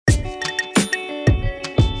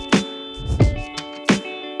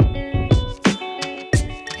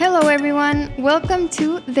everyone. Welcome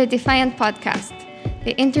to the Defiant podcast.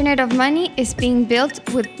 The Internet of Money is being built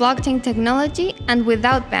with blockchain technology and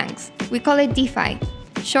without banks. We call it DeFi,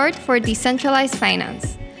 short for decentralized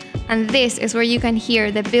finance. And this is where you can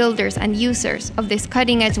hear the builders and users of this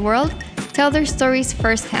cutting-edge world tell their stories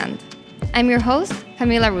firsthand. I'm your host,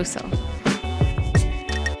 Camila Russo.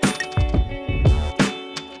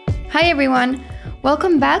 Hi everyone.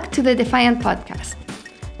 Welcome back to the Defiant podcast.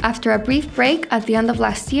 After a brief break at the end of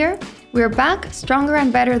last year, we're back stronger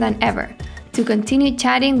and better than ever to continue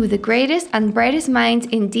chatting with the greatest and brightest minds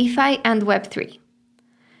in DeFi and Web3.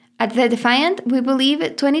 At The Defiant, we believe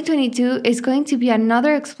 2022 is going to be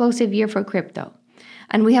another explosive year for crypto,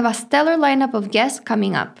 and we have a stellar lineup of guests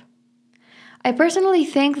coming up. I personally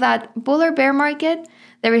think that, bull or bear market,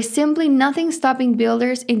 there is simply nothing stopping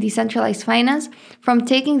builders in decentralized finance from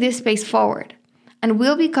taking this space forward. And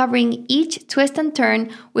we'll be covering each twist and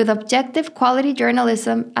turn with objective quality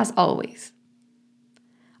journalism as always.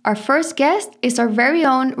 Our first guest is our very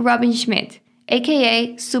own Robin Schmidt,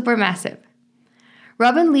 aka Supermassive.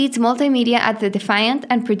 Robin leads multimedia at The Defiant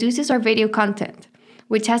and produces our video content,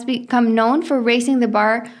 which has become known for raising the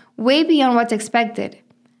bar way beyond what's expected,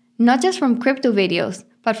 not just from crypto videos,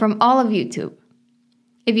 but from all of YouTube.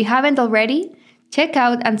 If you haven't already, check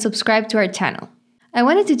out and subscribe to our channel. I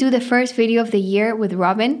wanted to do the first video of the year with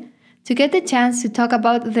Robin to get the chance to talk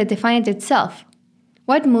about The Defiant itself,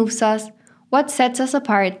 what moves us, what sets us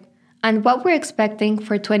apart, and what we're expecting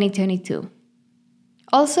for 2022.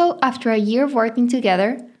 Also, after a year of working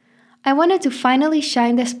together, I wanted to finally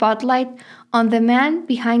shine the spotlight on the man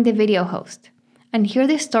behind the video host and hear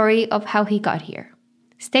the story of how he got here.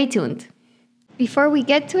 Stay tuned. Before we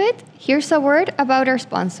get to it, here's a word about our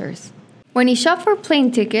sponsors. When you shop for plane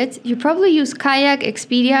tickets, you probably use Kayak,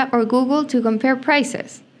 Expedia, or Google to compare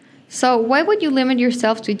prices. So why would you limit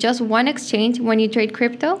yourself to just one exchange when you trade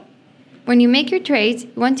crypto? When you make your trades,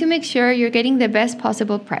 you want to make sure you're getting the best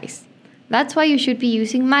possible price. That's why you should be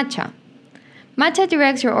using Matcha. Matcha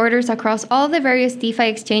directs your orders across all the various DeFi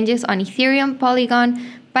exchanges on Ethereum, Polygon,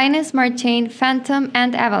 Binance Smart Chain, Phantom,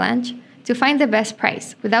 and Avalanche to find the best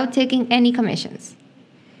price without taking any commissions.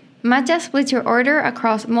 Matcha splits your order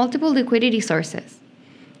across multiple liquidity sources.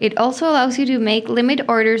 It also allows you to make limit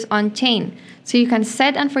orders on-chain, so you can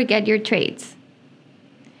set and forget your trades.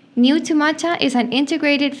 New to Matcha is an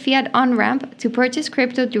integrated fiat on-ramp to purchase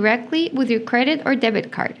crypto directly with your credit or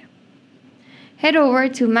debit card. Head over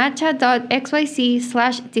to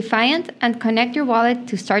matcha.xyz/defiant and connect your wallet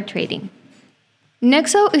to start trading.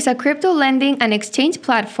 Nexo is a crypto lending and exchange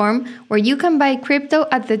platform where you can buy crypto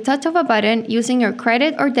at the touch of a button using your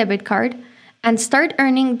credit or debit card and start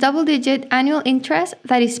earning double-digit annual interest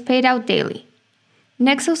that is paid out daily.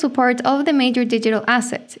 Nexo supports all of the major digital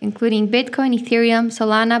assets, including Bitcoin, Ethereum,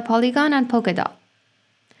 Solana, Polygon, and Polkadot.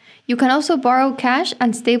 You can also borrow cash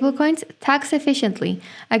and stablecoins tax efficiently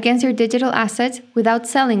against your digital assets without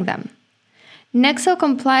selling them. Nexo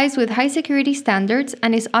complies with high security standards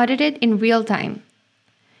and is audited in real time.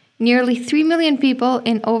 Nearly 3 million people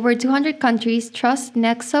in over 200 countries trust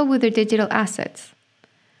Nexo with their digital assets.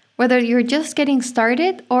 Whether you're just getting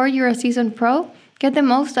started or you're a seasoned pro, get the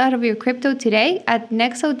most out of your crypto today at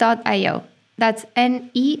nexo.io. That's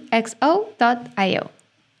nexo.io.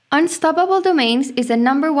 Unstoppable Domains is the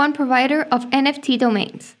 #1 provider of NFT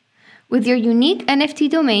domains. With your unique NFT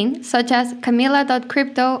domain, such as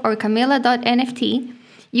camila.crypto or camila.nft,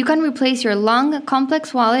 you can replace your long,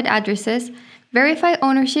 complex wallet addresses, verify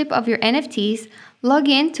ownership of your NFTs, log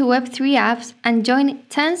in to Web3 apps, and join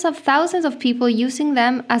tens of thousands of people using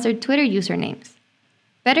them as their Twitter usernames.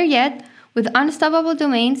 Better yet, with Unstoppable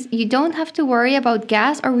Domains, you don't have to worry about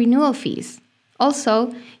gas or renewal fees.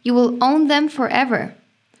 Also, you will own them forever.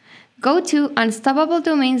 Go to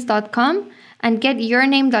unstoppabledomains.com and get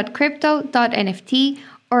yourname.crypto.nft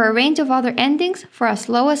or a range of other endings for as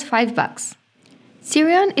low as $5.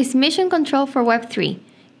 Sirion is mission control for Web3,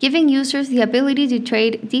 giving users the ability to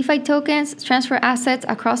trade DeFi tokens, transfer assets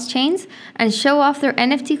across chains, and show off their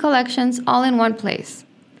NFT collections all in one place.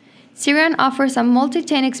 Sirion offers a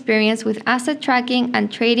multi-chain experience with asset tracking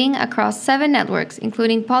and trading across 7 networks,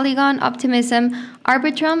 including Polygon, Optimism,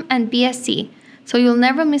 Arbitrum, and BSC, so you'll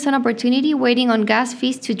never miss an opportunity waiting on gas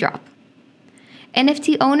fees to drop.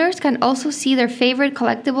 NFT owners can also see their favorite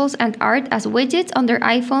collectibles and art as widgets on their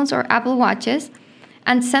iPhones or Apple Watches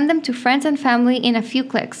and send them to friends and family in a few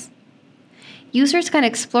clicks. Users can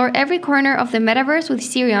explore every corner of the metaverse with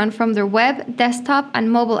Sirion from their web, desktop, and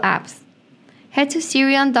mobile apps. Head to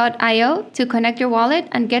sirion.io to connect your wallet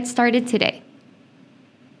and get started today.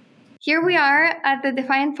 Here we are at the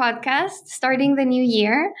Defiant podcast, starting the new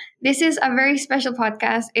year. This is a very special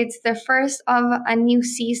podcast. It's the first of a new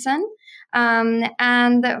season.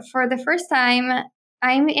 And for the first time,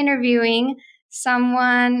 I'm interviewing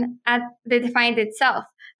someone at the Defiant itself,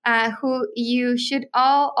 who you should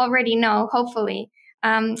all already know, hopefully.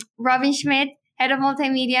 Robin Schmidt, head of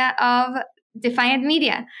multimedia of Defiant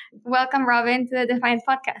Media. Welcome, Robin, to the Defiant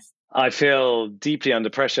podcast. I feel deeply under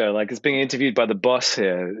pressure, like it's being interviewed by the boss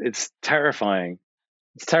here. It's terrifying.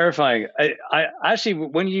 It's terrifying. I actually,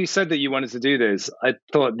 when you said that you wanted to do this, I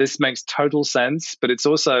thought this makes total sense, but it's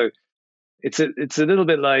also, it's a little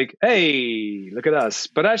bit like, hey, look at us.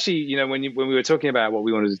 But actually, when we were talking about what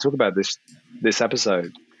we wanted to talk about this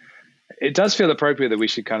episode, it does feel appropriate that we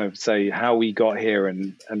should kind of say how we got here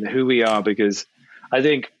and who we are, because I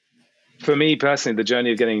think, for me personally, the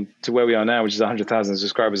journey of getting to where we are now, which is 100,000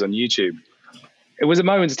 subscribers on YouTube, it was a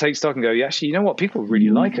moment to take stock and go, yeah, actually, you know what? People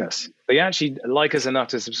really like us. They actually like us enough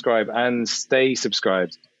to subscribe and stay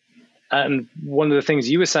subscribed. And one of the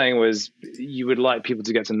things you were saying was you would like people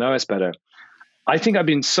to get to know us better. I think I've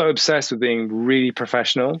been so obsessed with being really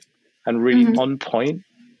professional and really on point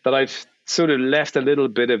that I've sort of left a little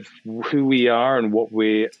bit of who we are and what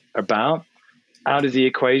we're about out of the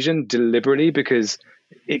equation deliberately, because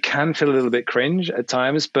it can feel a little bit cringe at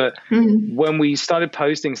times. But when we started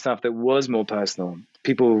posting stuff that was more personal,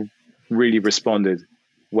 people really responded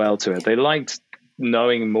well to it. They liked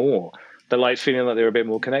knowing more. They liked feeling like they were a bit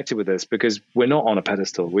more connected with us, because we're not on a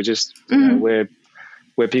pedestal. We're just, we're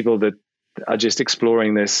people that are just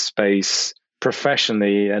exploring this space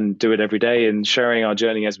professionally and do it every day and sharing our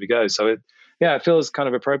journey as we go. So it feels kind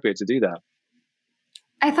of appropriate to do that.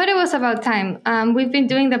 I thought it was about time. We've been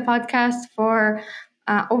doing the podcast for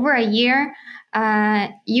over a year.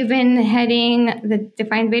 You've been heading the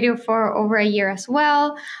Defiant Video for over a year as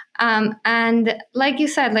well. And like you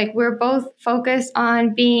said, like we're both focused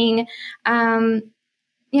on being,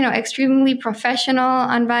 extremely professional,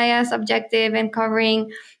 unbiased, objective, and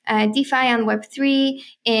covering DeFi and Web3,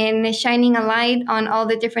 in shining a light on all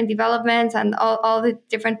the different developments and all the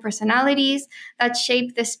different personalities that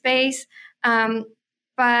shape the space.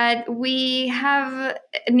 But we have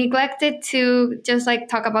neglected to just like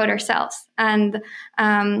talk about ourselves and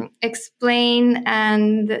explain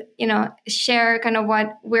and, share kind of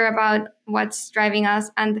what we're about, what's driving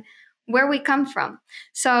us, and where we come from.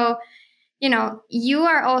 So, you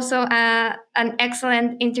are also an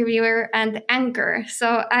excellent interviewer and anchor.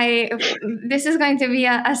 So this is going to be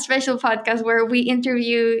a special podcast where we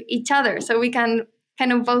interview each other so we can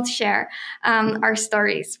kind of both share our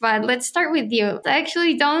stories. But let's start with you. I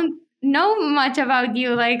actually don't know much about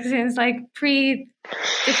you, like since like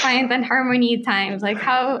pre-Defiant and Harmony times. Like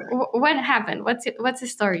what happened? What's the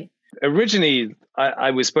story? Originally, I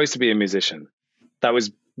was supposed to be a musician. That was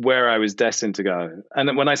where I was destined to go.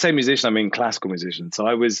 And when I say musician, I mean classical musician. So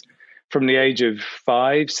I was, from the age of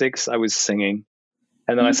 5, 6, I was singing.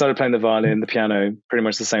 And then I started playing the violin, the piano, pretty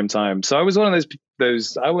much the same time. So I was one of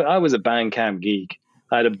those. I was a band camp geek.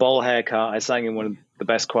 I had a bowl haircut. I sang in one of the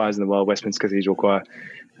best choirs in the world, Westminster Cathedral Choir.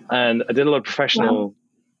 And I did a lot of professional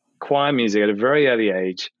choir music at a very early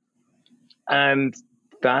age. And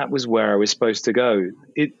that was where I was supposed to go.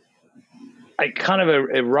 It kind of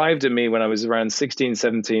arrived at me when I was around 16,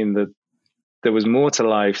 17, that there was more to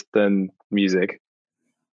life than music.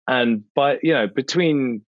 And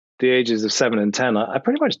between the ages of 7 and 10, I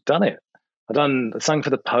pretty much done it. I sang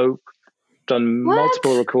for the Pope, done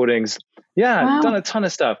multiple recordings. Yeah, done a ton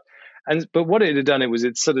of stuff. But what it had done,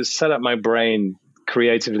 it sort of set up my brain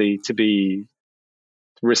creatively to be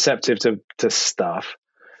receptive to stuff.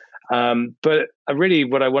 But really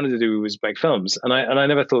what I wanted to do was make films. And I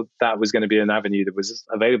never thought that was going to be an avenue that was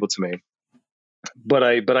available to me. But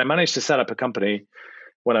I managed to set up a company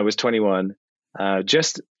when I was 21,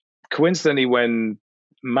 just coincidentally when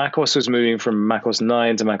macOS was moving from macOS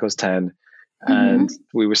 9 to macOS 10. And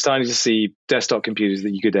we were starting to see desktop computers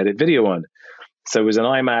that you could edit video on. So it was an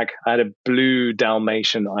iMac. I had a blue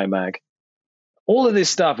Dalmatian iMac. All of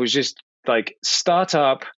this stuff was just like start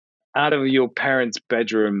up out of your parents'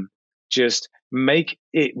 bedroom, just make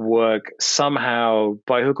it work somehow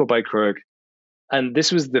by hook or by crook. And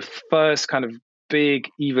this was the first kind of big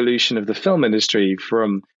evolution of the film industry,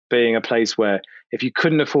 from being a place where if you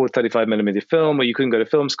couldn't afford 35 millimeter film or you couldn't go to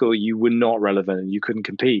film school, you were not relevant and you couldn't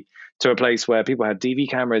compete, to a place where people had DV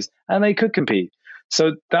cameras and they could compete.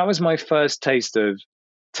 So that was my first taste of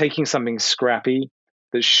taking something scrappy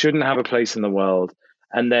that shouldn't have a place in the world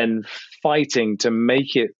and then fighting to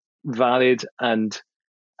make it valid and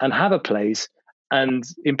have a place and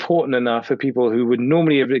important enough for people who would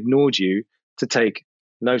normally have ignored you to take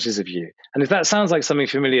notice of you. And if that sounds like something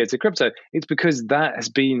familiar to crypto, it's because that has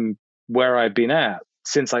been where I've been at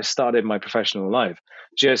since I started my professional life.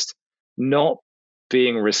 Just not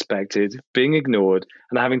being respected, being ignored,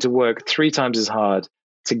 and having to work 3 times as hard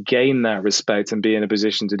to gain that respect and be in a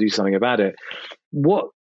position to do something about it. What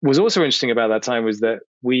was also interesting about that time was that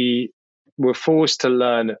we were forced to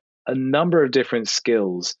learn a number of different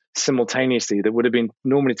skills simultaneously that would have been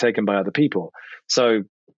normally taken by other people. So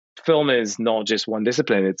film is not just one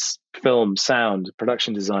discipline. It's film, sound,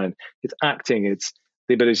 production design, it's acting, it's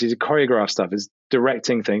the ability to choreograph stuff, it's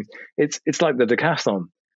directing things. It's like the decathlon.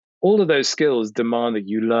 All of those skills demand that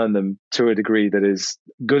you learn them to a degree that is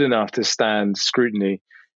good enough to stand scrutiny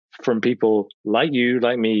from people like you,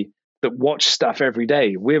 like me, that watch stuff every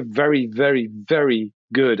day. We're very, very, very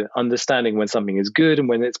good at understanding when something is good and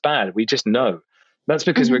when it's bad. We just know. That's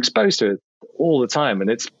because we're exposed to it all the time, and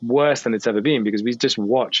it's worse than it's ever been because we just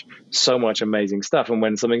watch so much amazing stuff. And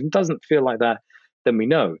when something doesn't feel like that, then we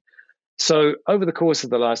know. So over the course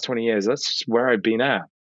of the last 20 years, that's just where I've been at.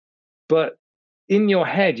 But in your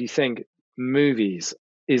head, you think movies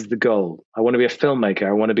is the goal. I want to be a filmmaker.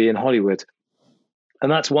 I want to be in Hollywood.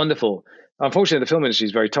 And that's wonderful. Unfortunately, the film industry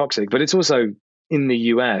is very toxic, but it's also in the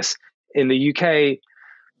US. In the UK,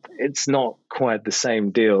 it's not quite the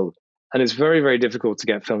same deal. And it's very, very difficult to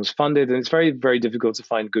get films funded. And it's very, very difficult to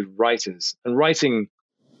find good writers. And writing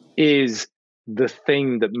is the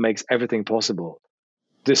thing that makes everything possible.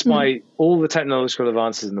 Despite all the technological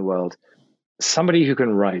advances in the world, somebody who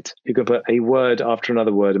can write, who can put a word after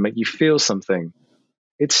another word and make you feel something,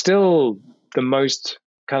 it's still the most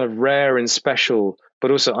kind of rare and special,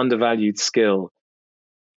 but also undervalued skill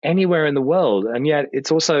anywhere in the world. And yet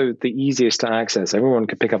it's also the easiest to access. Everyone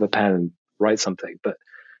can pick up a pen and write something, but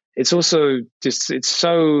it's also just, it's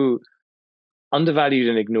so undervalued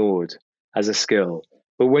and ignored as a skill.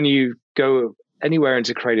 But when you go anywhere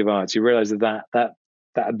into creative arts, you realize that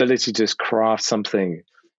ability to just craft something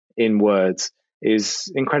in words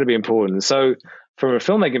is incredibly important. So from a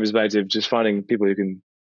filmmaking perspective, just finding people who can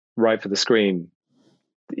write for the screen,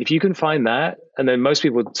 if you can find that, and then most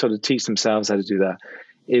people sort of teach themselves how to do that,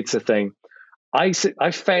 it's a thing. I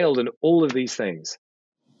failed in all of these things,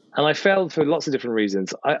 and I failed for lots of different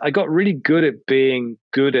reasons. I got really good at being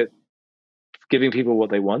good at giving people what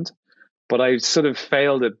they want, but I sort of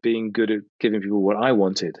failed at being good at giving people what I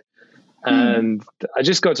wanted. And I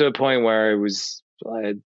just got to a point where I was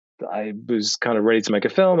kind of ready to make a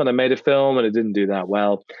film, and I made a film and it didn't do that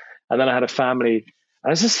well. And then I had a family. I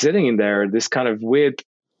was just sitting in there at this kind of weird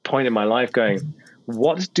point in my life going,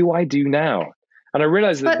 what do I do now? And I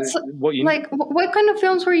realized that what kind of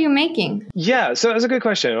films were you making? Yeah, so that's a good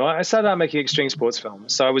question. I started out making extreme sports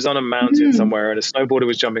films. So I was on a mountain somewhere, and a snowboarder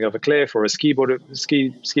was jumping off a cliff, or a skier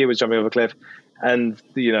was jumping off a cliff, and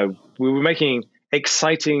we were making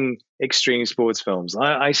exciting extreme sports films.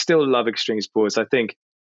 I still love extreme sports. I think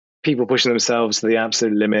people pushing themselves to the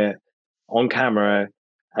absolute limit on camera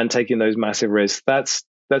and taking those massive risks, that's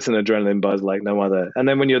an adrenaline buzz like no other. And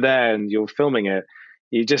then when you're there and you're filming it,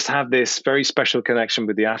 you just have this very special connection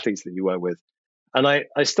with the athletes that you work with. And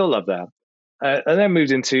I still love that. And then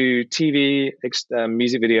moved into TV,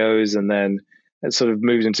 music videos, and then it sort of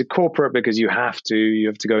moved into corporate because you have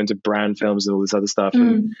to go into brand films and all this other stuff.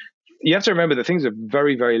 And you have to remember that things are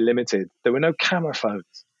very, very limited. There were no camera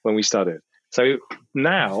phones when we started. So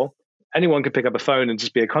now anyone could pick up a phone and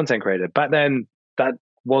just be a content creator. Back then, that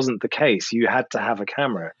wasn't the case. You had to have a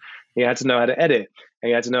camera. You had to know how to edit, and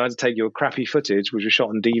you had to know how to take your crappy footage, which was shot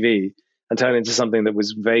on DV, and turn it into something that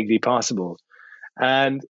was vaguely passable.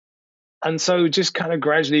 And so just kind of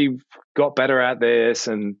gradually got better at this,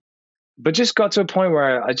 but just got to a point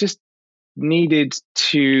where I just needed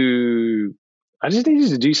to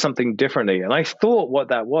do something differently. And I thought what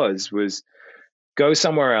that was go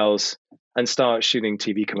somewhere else and start shooting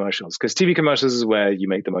TV commercials, because TV commercials is where you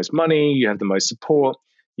make the most money, you have the most support,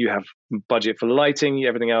 you have budget for lighting,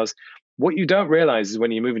 everything else. What you don't realize is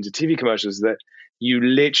when you move into TV commercials that you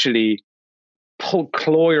literally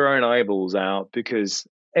claw your own eyeballs out, because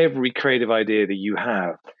every creative idea that you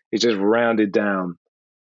have is just rounded down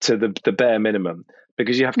to the bare minimum,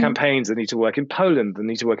 because you have campaigns that need to work in Poland, that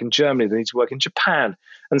need to work in Germany, that need to work in Japan.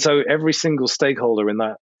 And so every single stakeholder in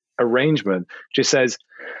that arrangement just says,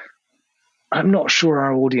 I'm not sure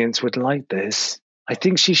our audience would like this. I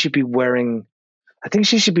think she should be wearing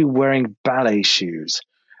ballet shoes.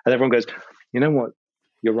 And everyone goes, you know what?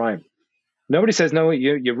 You're right. Nobody says, no,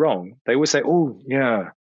 you're wrong. They always say, oh, yeah,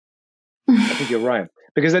 I think you're right.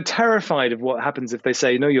 Because they're terrified of what happens if they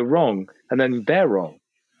say, no, you're wrong, and then they're wrong.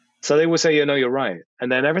 So they will say, no, you're right.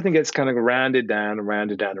 And then everything gets kind of rounded down and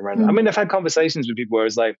rounded down and rounded. I mean, I've had conversations with people where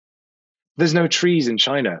it's like, There's no trees in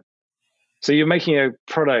China. So you're making a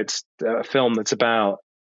product, a film that's about,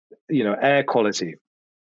 air quality.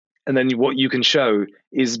 And then what you can show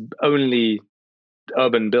is only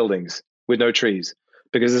urban buildings with no trees,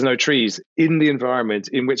 because there's no trees in the environment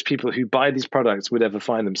in which people who buy these products would ever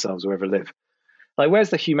find themselves or ever live. Like, where's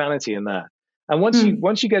the humanity in that? And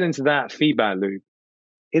once you get into that feedback loop,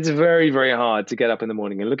 it's very, very hard to get up in the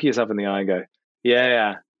morning and look at yourself in the eye and go,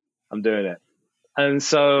 yeah, I'm doing it. And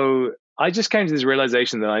so I just came to this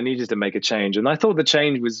realization that I needed to make a change. And I thought the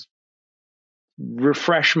change was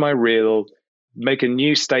refresh my reel, make a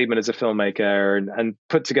new statement as a filmmaker, and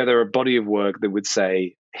put together a body of work that would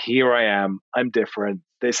say, here I am, I'm different,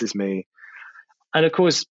 this is me. And of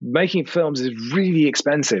course, making films is really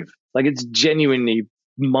expensive. Like, it's genuinely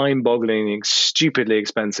mind-boggling, stupidly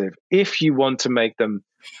expensive if you want to make them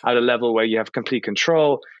at a level where you have complete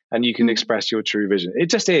control and you can express your true vision. It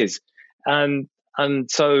just is. And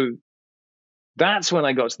so that's when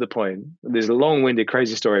I got to the point. There's a long-winded,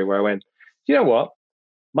 crazy story where I went, you know what?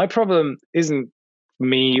 My problem isn't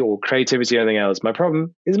me or creativity or anything else. My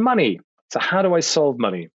problem is money. So how do I solve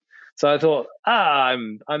money? So I thought,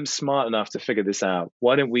 I'm smart enough to figure this out.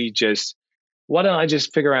 Why don't I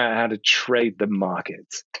just figure out how to trade the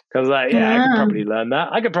markets? Because I could probably learn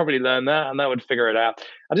that. And that would figure it out.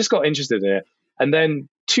 I just got interested in it. And then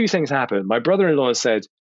two things happened. My brother-in-law said,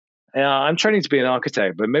 I'm training to be an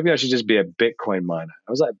architect, but maybe I should just be a Bitcoin miner.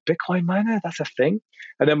 I was like, Bitcoin miner? That's a thing?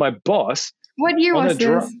 And then my boss... What year was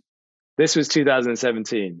this? This was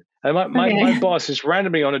 2017. And my boss is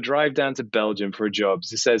randomly on a drive down to Belgium for a job.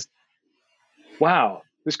 He says, wow,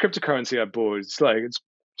 this cryptocurrency I bought, it's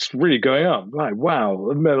really going up. Like, wow,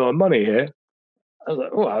 I've made a lot of money here. I was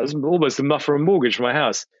like, wow, it's almost enough for a mortgage for my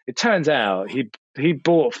house. It turns out he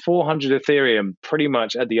bought 400 Ethereum pretty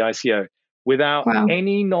much at the ICO without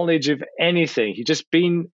any knowledge of anything. He'd just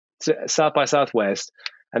been to South by Southwest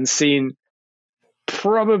and seen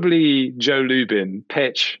probably Joe Lubin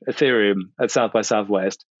pitch Ethereum at South by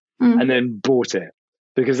Southwest and then bought it,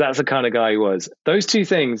 because that's the kind of guy he was. Those two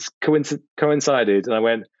things coincided, and I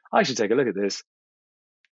went, I should take a look at this.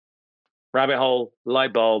 Rabbit hole,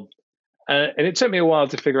 light bulb. And it took me a while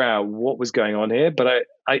to figure out what was going on here, but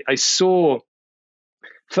I saw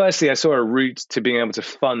a route to being able to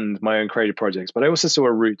fund my own creative projects, but I also saw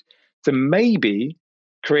a route to maybe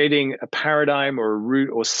creating a paradigm or a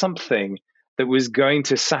route or something that was going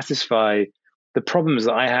to satisfy the problems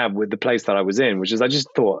that I have with the place that I was in, which is I just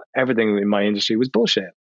thought everything in my industry was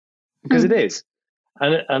bullshit, because it is.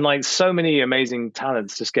 And like, so many amazing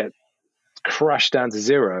talents just get crushed down to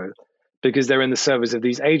zero because they're in the service of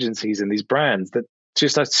these agencies and these brands that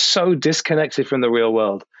just are so disconnected from the real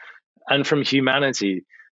world and from humanity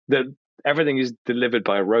that everything is delivered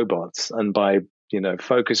by robots and by,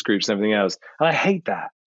 focus groups and everything else. And I hate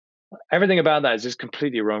that. Everything about that is just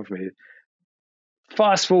completely wrong for me.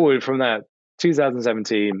 Fast forward from that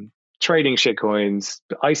 2017, trading shitcoins,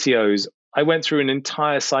 ICOs, I went through an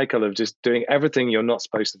entire cycle of just doing everything you're not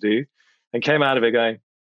supposed to do and came out of it going,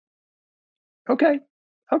 okay.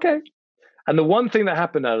 And the one thing that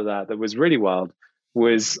happened out of that was really wild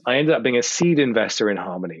was I ended up being a seed investor in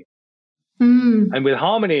Harmony. And with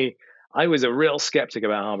Harmony, I was a real skeptic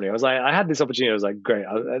about Harmony. I was like, I had this opportunity. I was like, great,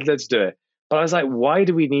 let's do it. But I was like, why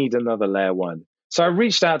do we need another layer one? So I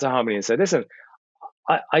reached out to Harmony and said, listen,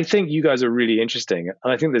 I think you guys are really interesting.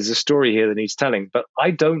 And I think there's a story here that needs telling, but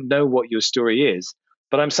I don't know what your story is,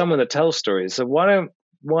 but I'm someone that tells stories. So why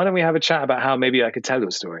don't we have a chat about how maybe I could tell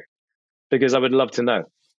your story? Because I would love to know.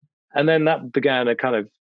 And then that began a kind of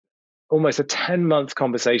almost a 10-month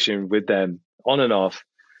conversation with them on and off.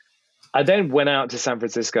 I then went out to San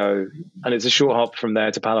Francisco, and it's a short hop from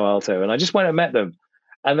there to Palo Alto. And I just went and met them.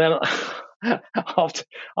 And then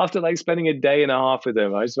after like spending a day and a half with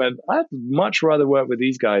them, I just went, I'd much rather work with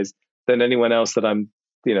these guys than anyone else that I'm,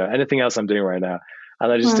 anything else I'm doing right now.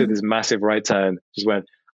 And I just took this massive right turn, just went,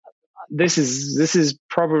 this is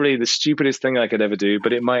probably the stupidest thing I could ever do,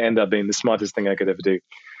 but it might end up being the smartest thing I could ever do.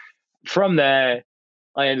 From there,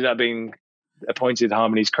 I ended up being appointed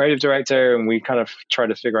Harmony's creative director, and we kind of tried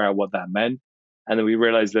to figure out what that meant. And then we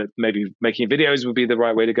realized that maybe making videos would be the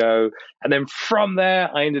right way to go. And then from there,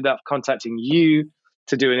 I ended up contacting you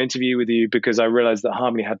to do an interview with you, because I realized that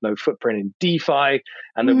Harmony had no footprint in DeFi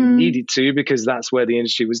and that we needed to, because that's where the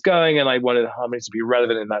industry was going. And I wanted Harmony to be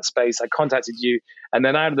relevant in that space. I contacted you, and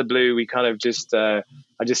then out of the blue, we kind of just, I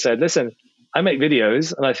just said, listen, I make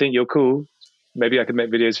videos and I think you're cool. Maybe I could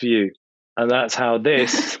make videos for you. And that's how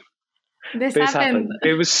this happened.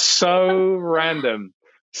 It was so random.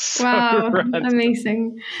 So wow, random.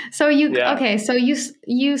 Amazing. So so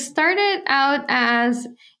you started out as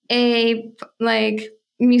a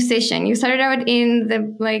musician. You started out in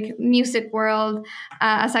the like music world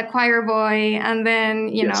as a choir boy, and then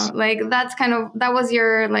Yes. like that was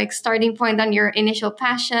your like starting point and your initial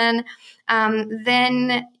passion.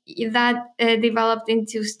 Then that developed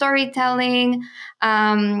into storytelling,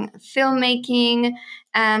 filmmaking,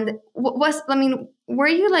 and were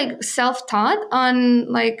you like self-taught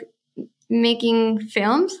on like making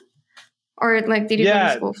films, or like did you go to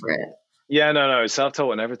Yeah. school for it? Yeah, no,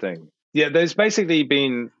 self-taught and everything. Yeah, there's basically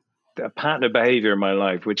been a pattern of behavior in my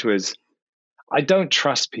life, which was I don't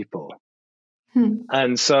trust people.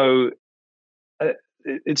 And so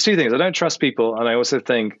it's two things. I don't trust people. And I also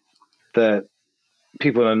think that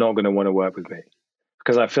people are not going to want to work with me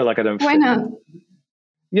because I feel like I don't Why fit not? in.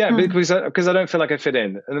 Yeah, because I don't feel like I fit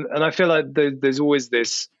in. And I feel like there's always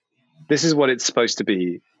this is what it's supposed to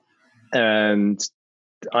be. And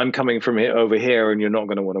I'm coming from here over here and you're not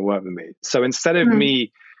going to want to work with me. So instead of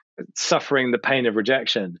me suffering the pain of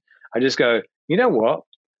rejection, I just go, you know what?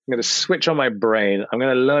 I'm going to switch on my brain. I'm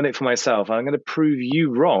going to learn it for myself. I'm going to prove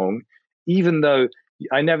you wrong, even though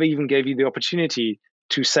I never even gave you the opportunity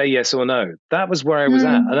to say yes or no. That was where I was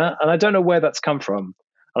at. And I don't know where that's come from.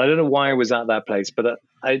 And I don't know why I was at that place. But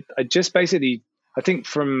I just basically, I think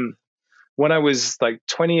from when I was like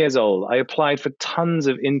 20 years old, I applied for tons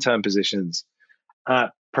of intern positions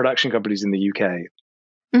at production companies in the UK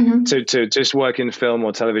to just work in film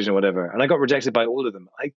or television or whatever. And I got rejected by all of them.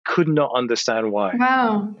 I could not understand why.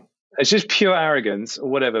 Wow. It's just pure arrogance or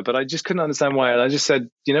whatever, but I just couldn't understand why. And I just said,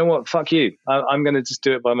 you know what? Fuck you. I'm going to just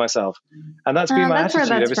do it by myself. And that's been my attitude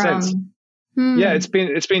ever since. Yeah, it's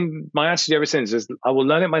been my attitude ever since is I will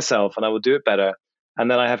learn it myself and I will do it better. And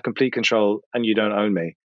then I have complete control and you don't own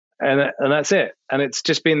me. And that's it. And it's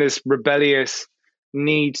just been this rebellious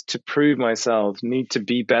need to prove myself, need to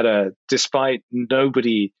be better, despite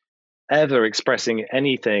nobody ever expressing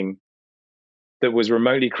anything that was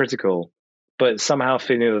remotely critical, but somehow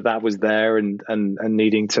feeling that was there and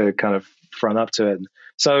needing to kind of front up to it.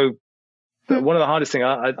 So one of the hardest things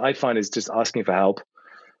I find is just asking for help.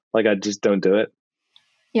 Like I just don't do it.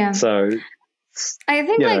 Yeah. So I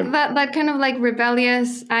think like that kind of like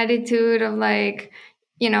rebellious attitude of like,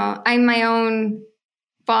 I'm my own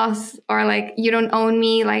boss, or like you don't own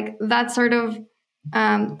me, like that sort of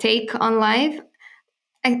take on life.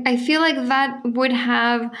 I feel like that would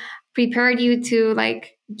have prepared you to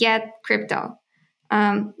like get crypto.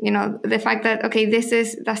 The fact that, okay, this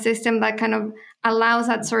is the system that kind of allows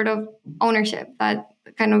that sort of ownership, that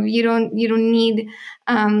kind of you don't need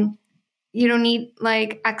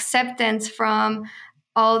like acceptance from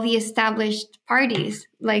all the established parties.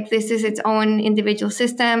 Like this is its own individual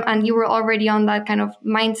system, and you were already on that kind of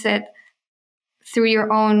mindset through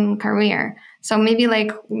your own career. So maybe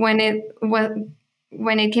like when it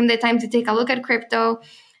came the time to take a look at crypto,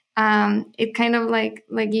 it kind of like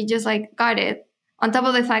you just like got it. On top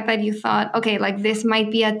of the fact that you thought, okay, like this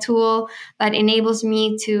might be a tool that enables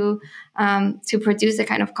me to produce the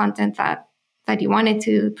kind of content that you wanted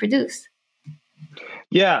to produce.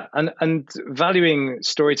 Yeah, and valuing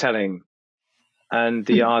storytelling and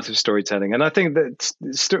the art of storytelling. And I think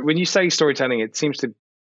that when you say storytelling, it seems to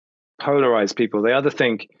polarize people. They either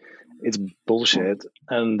think it's bullshit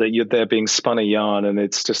and that they're being spun a yarn and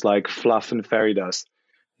it's just like fluff and fairy dust,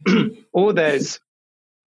 or there's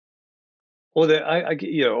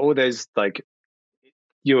like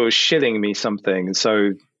you're shilling me something,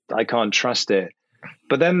 so I can't trust it.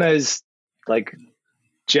 But then there's like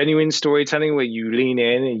genuine storytelling where you lean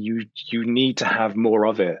in and you need to have more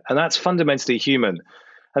of it, and that's fundamentally human.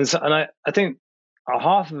 And so, and I think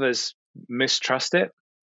half of us mistrust it,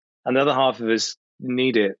 and the other half of us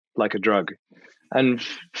need it like a drug. And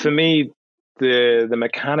for me, the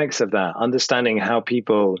mechanics of that, understanding how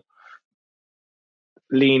people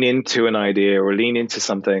lean into an idea or lean into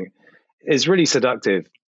something, is really seductive.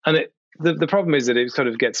 And the problem is that it sort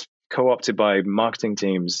of gets co-opted by marketing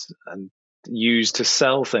teams and used to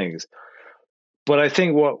sell things. But I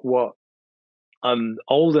think what I'm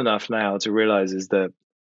old enough now to realize is that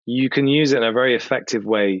you can use it in a very effective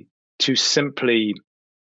way to simply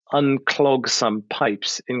unclog some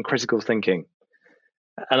pipes in critical thinking.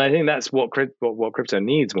 And I think that's what crypto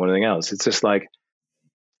needs more than anything else. It's just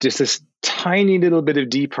this tiny little bit of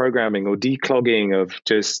deprogramming or declogging of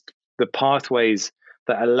just the pathways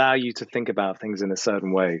that allow you to think about things in a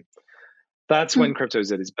certain way. That's when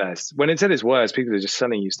crypto's at its best. When it's at its worst, people are just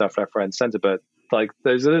selling you stuff left, right, and center. But like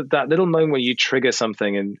there's that little moment where you trigger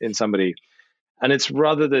something in somebody, and it's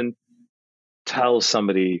rather than tell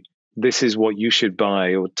somebody this is what you should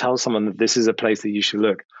buy or tell someone that this is a place that you should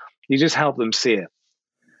look, you just help them see it.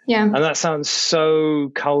 Yeah. And that sounds so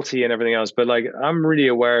culty and everything else, but like I'm really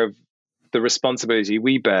aware of the responsibility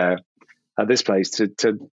we bear at this place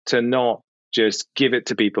to not just give it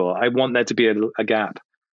to people. I want there to be a gap.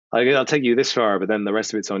 I'll take you this far, but then the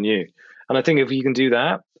rest of it's on you. And I think if you can do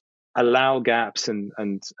that, allow gaps and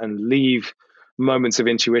leave moments of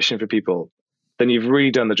intuition for people, then you've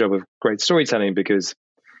really done the job of great storytelling. Because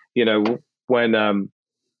when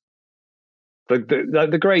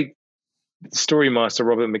the great story master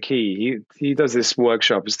Robert McKee, he does this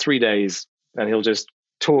workshop. It's 3 days, and he'll just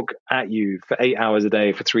talk at you for 8 hours a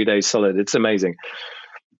day for 3 days solid. It's amazing,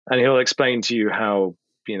 and he'll explain to you how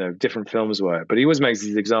different films work. But he always makes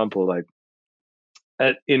this example, like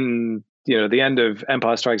in the end of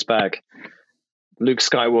Empire Strikes Back, Luke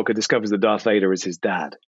Skywalker discovers that Darth Vader is his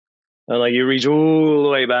dad, and like you reach all the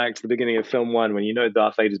way back to the beginning of film 1 when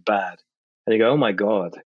Darth Vader's bad, and you go, oh my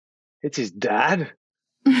god, it's his dad.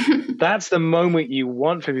 That's the moment you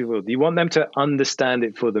want for people. You want them to understand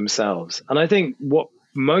it for themselves. And I think what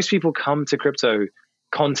most people come to crypto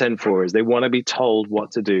content for is they want to be told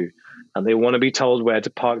what to do, and they want to be told where to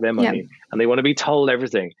park their money, and they want to be told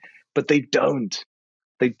everything. But they don't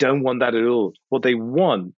want that at all. What they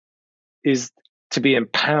want is to be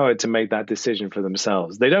empowered to make that decision for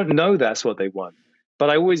themselves. They don't know that's what they want. But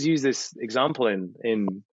I always use this example in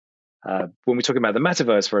when we're talking about the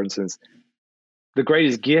metaverse, for instance. The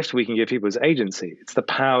greatest gift we can give people is agency. It's the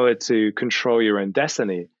power to control your own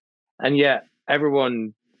destiny. And yet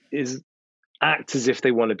everyone acts as if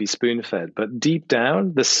they want to be spoon-fed. But deep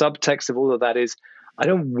down, the subtext of all of that is, I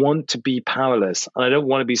don't want to be powerless, and I don't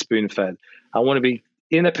want to be spoon-fed. I want to be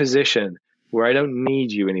in a position where I don't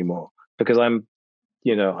need you anymore, because I'm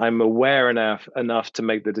aware enough to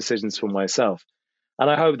make the decisions for myself. And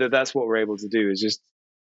I hope that that's what we're able to do, is just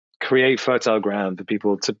create fertile ground for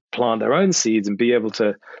people to plant their own seeds and be able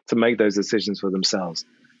to make those decisions for themselves.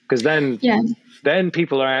 Because then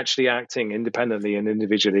people are actually acting independently and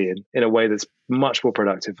individually in a way that's much more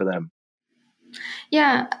productive for them.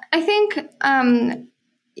 Yeah, I think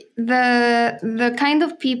the kind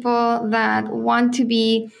of people that want to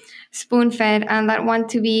be spoon-fed and that want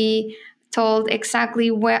to be told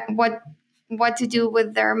exactly what to do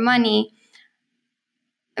with their money.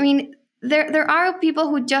 I mean, there are people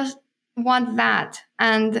who just want that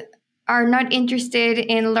and are not interested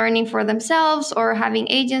in learning for themselves or having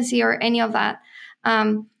agency or any of that.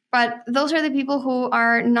 But those are the people who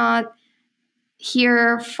are not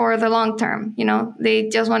here for the long term. They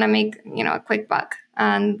just want to make a quick buck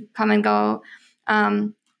and come and go.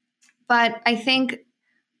 But I think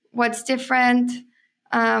what's different,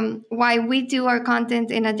 why we do our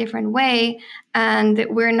content in a different way, and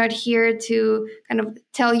we're not here to kind of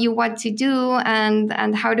tell you what to do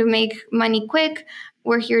and how to make money quick.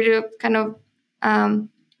 We're here to kind of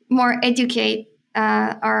more educate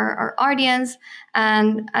our audience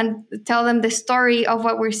and tell them the story of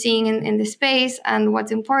what we're seeing in the space and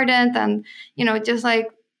what's important, and just like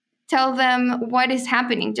tell them what is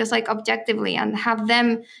happening, just like objectively, and have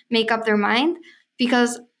them make up their mind,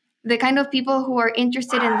 because the kind of people who are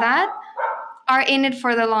interested in that are in it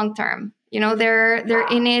for the long term. They're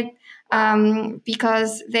in it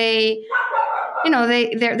because they're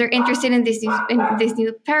interested in this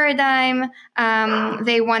new paradigm.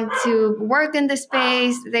 They want to work in the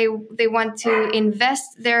space. They want to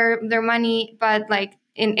invest their money, but like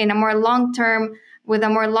in a more long term, with a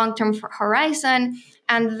more long term horizon.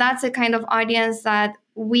 And that's the kind of audience that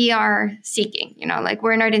we are seeking. Like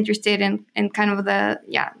we're not interested in kind of the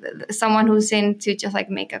someone who's in to just like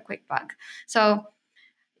make a quick buck. So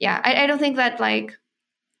I don't think that like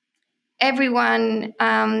everyone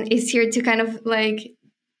is here to kind of like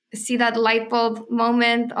see that light bulb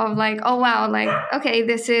moment of like, oh wow, like okay,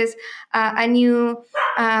 this is a new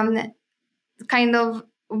kind of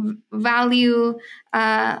value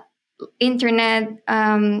internet,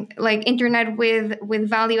 like internet with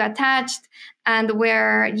value attached, and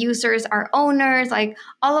where users are owners. Like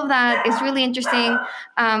all of that is really interesting,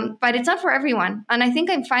 but it's not for everyone, and I think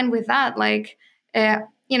I'm fine with that. Like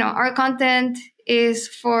our content is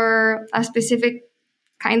for a specific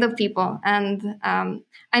kind of people, and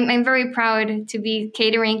I'm very proud to be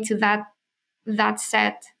catering to that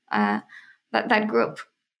set, that group.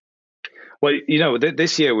 Well,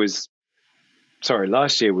 last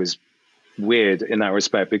year was weird in that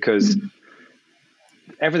respect, because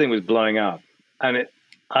everything was blowing up, and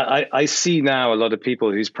I see now a lot of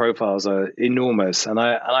people whose profiles are enormous, and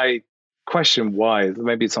I question why.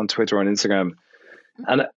 Maybe it's on Twitter or on Instagram,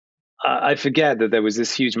 and I forget that there was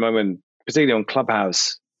this huge moment, particularly on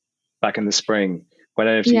Clubhouse back in the spring when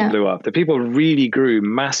NFT blew up, that people really grew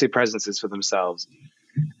massive presences for themselves.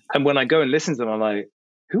 And when I go and listen to them, I'm like,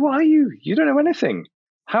 who are you? You don't know anything.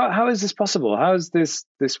 how is this possible? How is this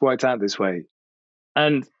worked out this way?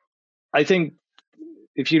 And I think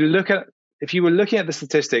if you were looking at the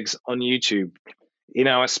statistics on YouTube in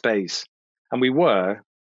our space, and we were,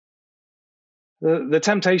 the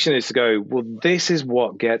temptation is to go, well, this is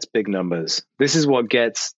what gets big numbers. This is what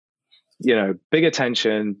gets, big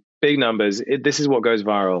attention, big numbers. This is what goes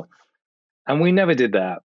viral. And we never did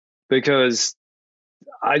that because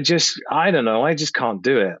I don't know. I just can't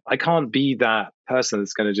do it. I can't be that person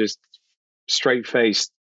that's going to just straight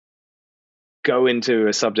faced go into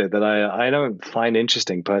a subject that I don't find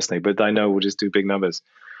interesting personally, but I know will just do big numbers.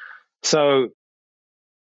 So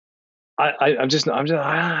it just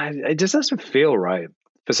doesn't feel right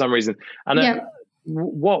for some reason. And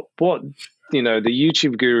what the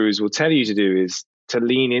YouTube gurus will tell you to do is to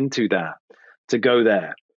lean into that, to go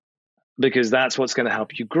there, because that's what's going to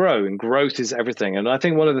help you grow, and growth is everything. And I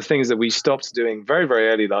think one of the things that we stopped doing very, very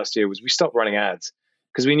early last year was we stopped running ads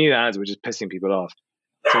because we knew ads were just pissing people off.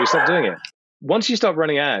 So we stopped doing it. Once you stop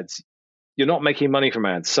running ads, you're not making money from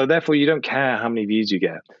ads. So therefore you don't care how many views you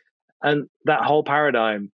get. And that whole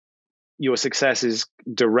paradigm, your success is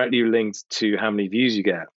directly linked to how many views you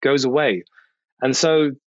get, goes away. And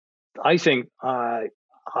so I think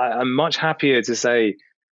I'm much happier to say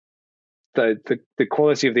that the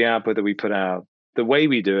quality of the output that we put out, the way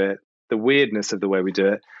we do it, the weirdness of the way we do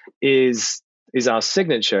it is our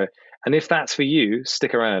signature. And if that's for you,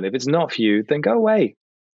 stick around. If it's not for you, then go away.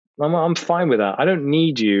 I'm fine with that. I don't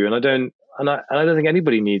need you, and I don't think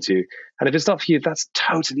anybody needs you. And if it's not for you, that's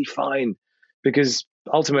totally fine, because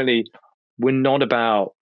ultimately we're not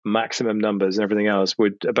about maximum numbers and everything else.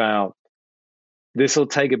 We're about, this will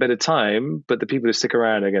take a bit of time, but the people who stick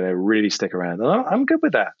around are going to really stick around. And I'm good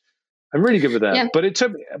with that. I'm really good with that. Yeah. But it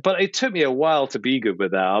took me a while to be good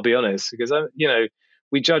with that. I'll be honest, because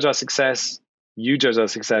we judge our success. You judge our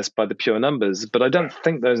success by the pure numbers, but I don't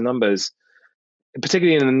think those numbers,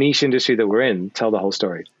 particularly in the niche industry that we're in, tell the whole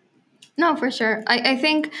story. No, for sure. I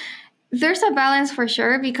think there's a balance for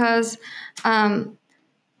sure, because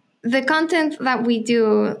the content that we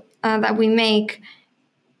do, that we make,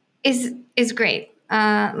 is great.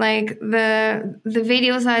 Like the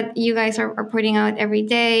videos that you guys are putting out every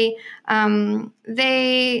day,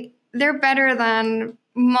 they're better than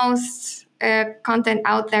most content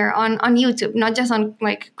out there on YouTube, not just on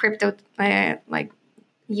like crypto, like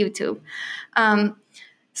YouTube.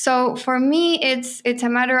 So for me, it's a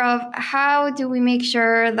matter of how do we make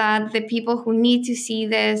sure that the people who need to see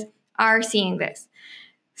this are seeing this.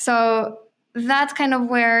 So that's kind of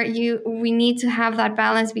where we need to have that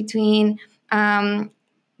balance between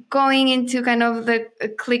going into kind of the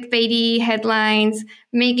clickbaity headlines,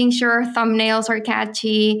 making sure thumbnails are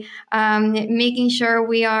catchy, making sure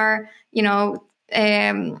we are,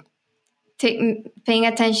 paying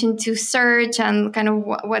attention to search and kind of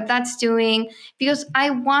what that's doing, because I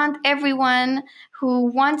want everyone who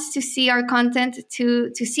wants to see our content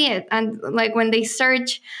to see it. And like when they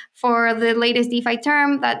search for the latest DeFi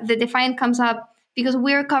term, that the Defiant comes up because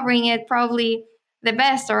we're covering it probably the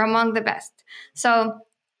best or among the best. So,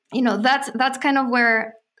 that's kind of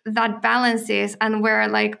where that balance is, and where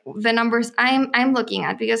like the numbers I'm looking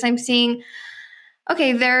at, because I'm seeing,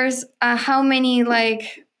 okay, there's how many,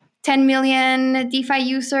 like 10 million DeFi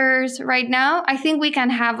users right now. I think we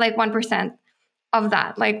can have like 1% of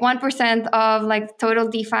that. Like 1% of like total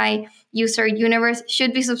DeFi user universe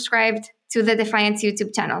should be subscribed to the Defiant's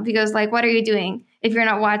YouTube channel, because like, what are you doing if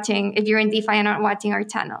you're in DeFi and not watching our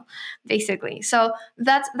channel, basically? So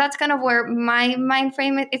that's kind of where my mind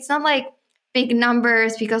frame is. It's not like big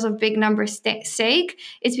numbers because of big numbers sake.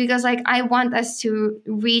 It's because like I want us to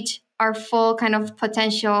reach our full kind of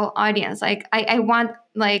potential audience. Like I want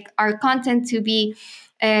like our content to be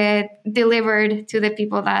delivered to the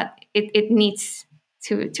people that it needs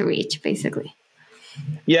to reach, basically.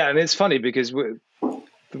 Yeah, and it's funny because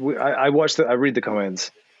I read the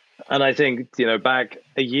comments, and I think back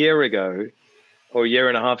a year ago or a year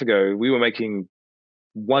and a half ago, we were making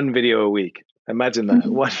one video a week. Imagine that,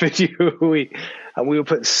 one video a week. And we will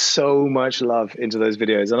put so much love into those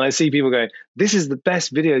videos. And I see people going, this is the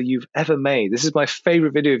best video you've ever made. This is my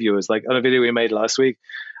favorite video of yours, like on a video we made last week.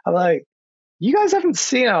 I'm like, you guys haven't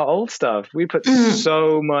seen our old stuff. We put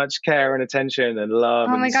so much care and attention and love.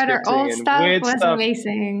 Oh my God, our old stuff was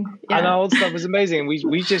amazing. Yeah. And our old stuff was amazing.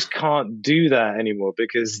 We just can't do that anymore,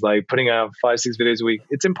 because like putting out 5-6 videos a week,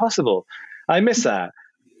 it's impossible. I miss that.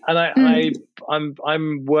 And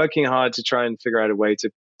I'm working hard to try and figure out a way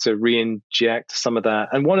to re-inject some of that.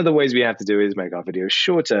 And one of the ways we have to do is make our videos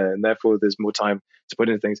shorter, and therefore there's more time to put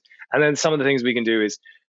into things. And then some of the things we can do is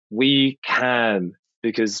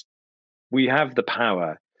because we have the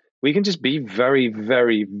power we can just be very,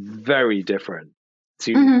 very, very different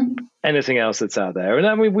to anything else that's out there. And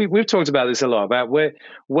I mean, we've talked about this a lot, about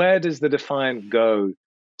where does the Defiant go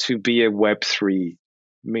to be a Web3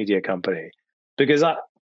 media company? Because I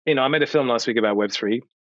made a film last week about Web3,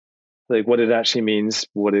 like what it actually means,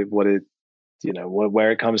 what it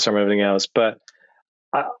where it comes from, everything else. But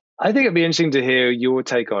I think it'd be interesting to hear your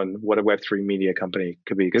take on what a Web3 media company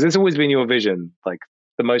could be, because it's always been your vision, like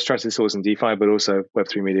the most trusted source in DeFi, but also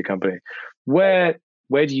Web3 media company. Where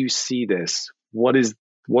do you see this? What is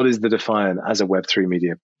the Defiant as a Web3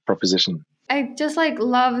 media proposition? I just like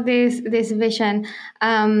love this vision.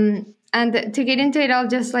 And to get into it, I'll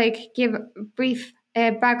just like give a brief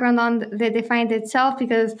background on the Defiant itself,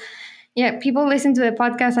 because people listen to the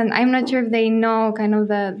podcast and I'm not sure if they know kind of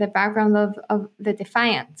the background of the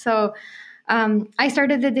Defiant. So I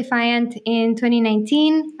started the Defiant in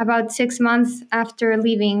 2019, about 6 months after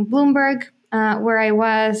leaving Bloomberg, where I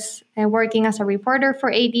was working as a reporter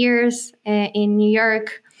for 8 years in New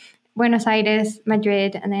York, Buenos Aires,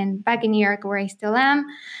 Madrid, and then back in New York, where I still am.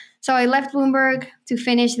 So I left Bloomberg to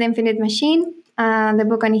finish The Infinite Machine, the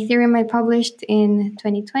book on Ethereum I published in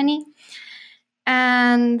 2020.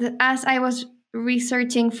 And as I was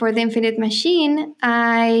researching for The Infinite Machine,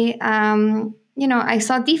 I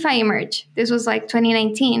saw DeFi emerge. This was like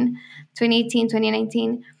 2018,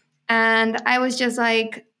 2019. And I was just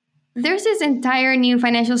like, there's this entire new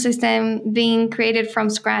financial system being created from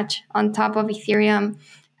scratch on top of Ethereum,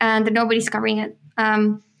 and nobody's covering it.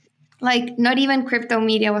 Like not even crypto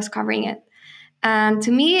media was covering it. And to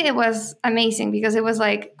me, it was amazing, because it was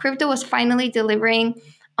like crypto was finally delivering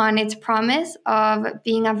on its promise of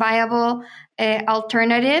being a viable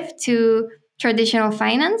alternative to traditional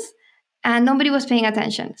finance, and nobody was paying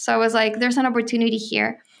attention. So I was like, there's an opportunity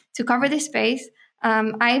here to cover this space.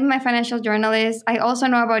 I'm a financial journalist. I also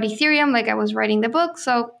know about Ethereum, like I was writing the book,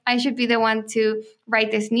 so I should be the one to write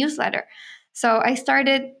this newsletter. So I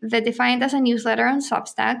started the Defiant as a newsletter on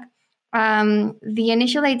Substack. The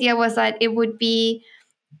initial idea was that it would be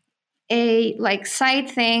a like side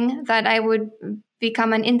thing, that I would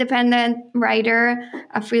become an independent writer,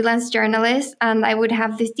 a freelance journalist, and I would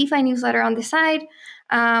have this DeFi newsletter on the side,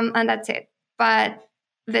 and that's it. But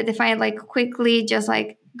the Defiant like quickly just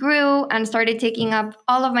like grew and started taking up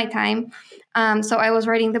all of my time. So I was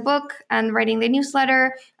writing the book and writing the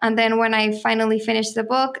newsletter, and then when I finally finished the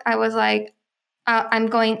book, I was like, I'm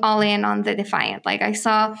going all in on the Defiant. Like I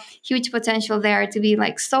saw huge potential there to be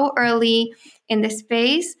like so early in the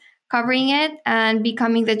space, covering it and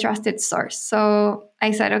becoming the trusted source. So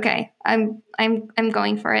I said, okay, I'm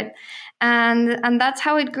going for it, and that's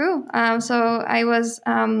how it grew. So I was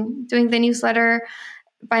doing the newsletter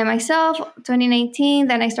by myself, 2019.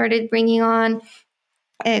 Then I started bringing on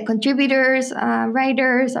contributors,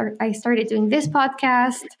 writers. I started doing this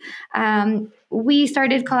podcast. We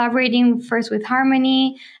started collaborating first with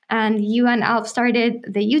Harmony, and you and Alp started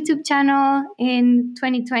the YouTube channel in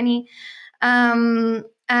 2020. And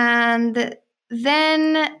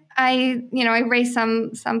then I raised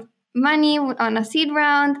some money on a seed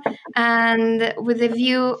round, and with the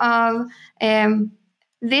view of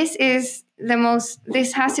this has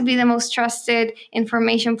to be the most trusted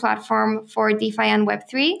information platform for DeFi and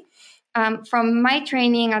Web3. From my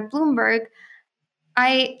training at Bloomberg,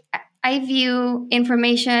 I view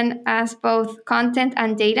information as both content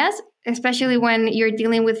and data, especially when you're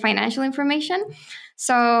dealing with financial information.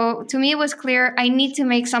 So to me, it was clear I need to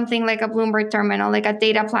make something like a Bloomberg terminal, like a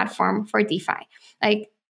data platform for DeFi.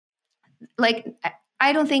 Like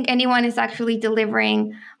I don't think anyone is actually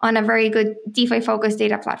delivering on a very good DeFi-focused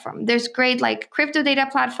data platform. There's great like crypto data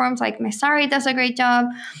platforms, like Messari does a great job.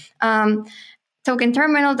 Token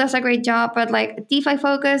Terminal does a great job, but like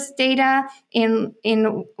DeFi-focused data in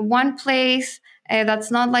one place that's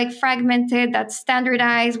not like fragmented, that's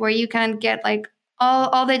standardized, where you can get like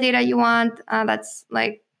all the data you want, that's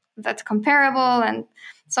comparable and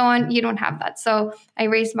so on. You don't have that. So I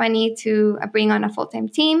raised money to bring on a full-time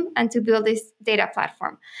team and to build this data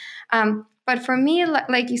platform. But for me,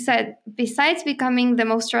 like you said, besides becoming the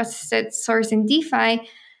most trusted source in DeFi,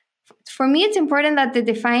 for me, it's important that the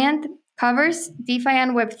Defiant covers DeFi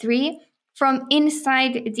and Web3 from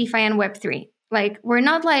inside DeFi and Web3. Like we're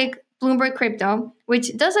not like Bloomberg Crypto,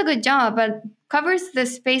 which does a good job, but covers the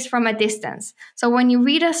space from a distance. So when you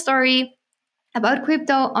read a story about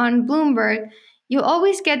crypto on Bloomberg, you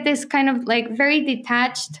always get this kind of like very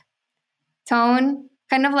detached tone,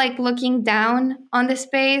 kind of like looking down on the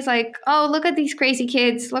space, like, oh, look at these crazy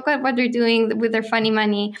kids, look at what they're doing with their funny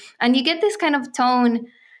money. And you get this kind of tone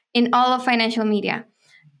in all of financial media.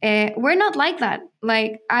 we're not like that.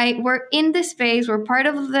 Like we're in the space, we're part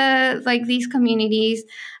of these communities,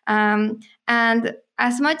 and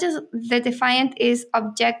as much as the Defiant is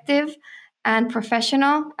objective and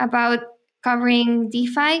professional about covering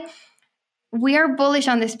DeFi, we are bullish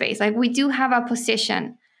on the space. Like we do have a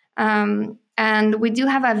position, and we do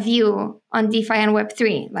have a view on DeFi and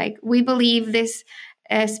Web3. Like we believe this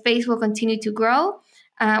space will continue to grow.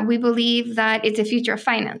 We believe that it's the future of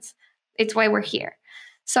finance. It's why we're here.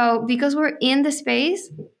 So because we're in the space,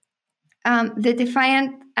 the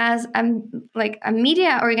Defiant as a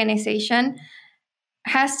media organization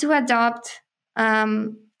has to adopt,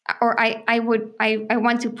 or I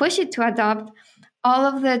want to push it to adopt all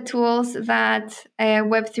of the tools that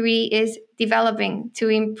Web3 is developing to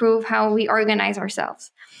improve how we organize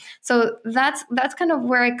ourselves. So that's kind of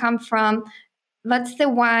where I come from. That's the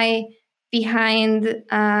why behind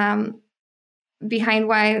why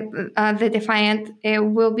the Defiant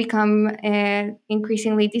will become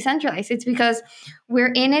increasingly decentralized. It's because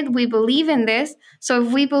we're in it, we believe in this. So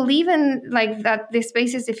if we believe in like that this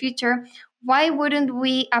space is the future, why wouldn't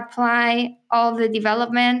we apply all the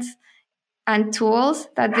developments and tools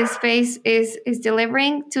that this space is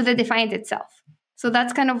delivering to the Defiant itself? So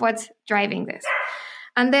that's kind of what's driving this.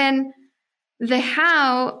 And then the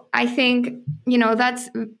how, I think, that's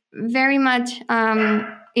very much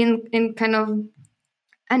in kind of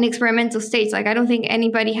an experimental stage. Like I don't think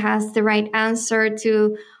anybody has the right answer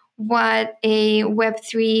to what a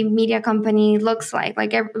Web3 media company looks like.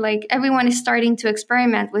 Like everyone is starting to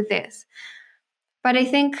experiment with this. But I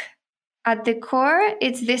think at the core,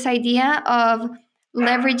 it's this idea of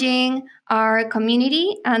leveraging our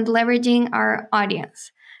community and leveraging our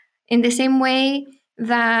audience in the same way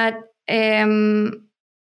that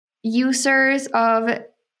users of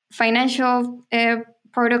financial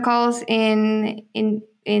protocols in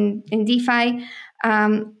DeFi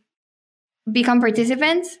become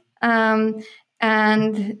participants. And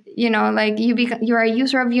like you're a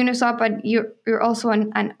user of Uniswap, but you're also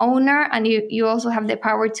an owner, and you also have the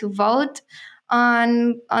power to vote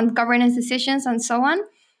on governance decisions and so on.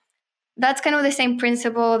 That's kind of the same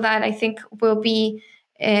principle that I think will be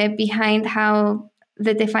behind how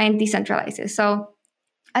the Defiant decentralizes. So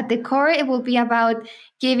at the core, it will be about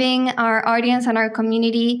giving our audience and our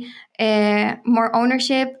community more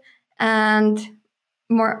ownership and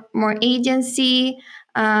more agency,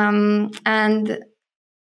 and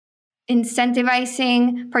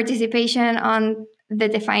incentivizing participation on the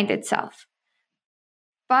Defiant itself.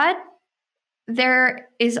 But there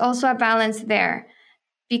is also a balance there,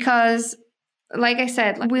 because, like I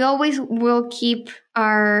said, we always will keep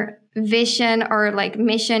our vision or like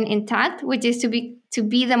mission intact, which is to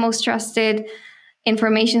be the most trusted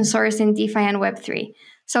information source in DeFi and Web3.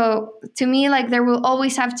 So to me, like there will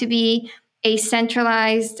always have to be a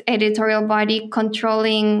centralized editorial body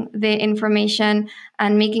controlling the information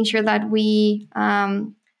and making sure that we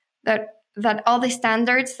that all the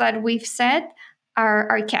standards that we've set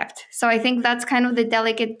are kept. So I think that's kind of the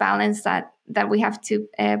delicate balance that we have to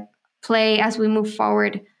play as we move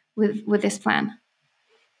forward with this plan.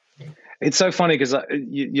 It's so funny because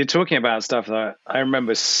you're talking about stuff that I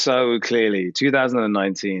remember so clearly,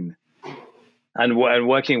 2019, and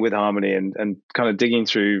working with Harmony and kind of digging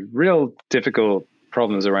through real difficult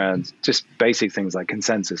problems around just basic things like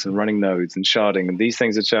consensus and running nodes and sharding and these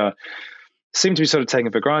things which seem to be sort of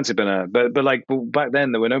taken for granted. But like back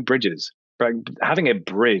then there were no bridges. Like, having a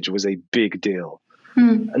bridge was a big deal.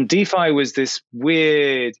 And DeFi was this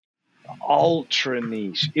weird ultra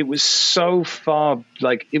niche. It was so far,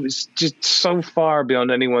 like it was just so far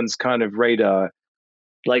beyond anyone's kind of radar.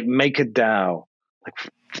 Like make a DAO. Like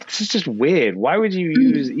this is just weird. Why would you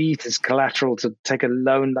use ETH as collateral to take a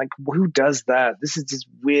loan? Like who does that? This is just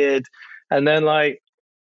weird. And then like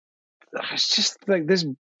it's just like this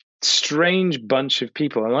strange bunch of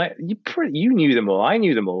people. And like you knew them all. I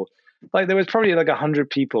knew them all. Like there was probably like 100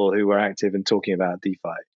 people who were active and talking about DeFi.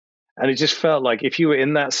 And it just felt like if you were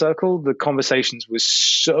in that circle, the conversations were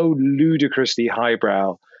so ludicrously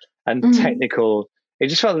highbrow and technical. It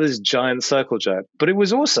just felt like this giant circle jerk. But it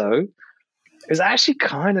was actually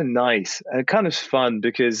kind of nice and kind of fun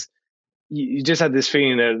because you just had this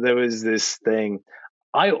feeling that there was this thing.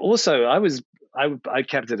 I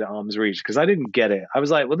kept it at arm's reach because I didn't get it. I was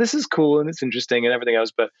like, well, this is cool and it's interesting and everything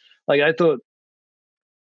else. But like, I thought,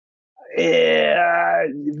 yeah,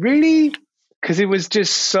 really? Because it was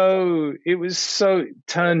so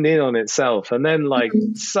turned in on itself. And then like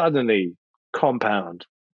suddenly compound,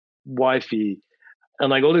 wifey, and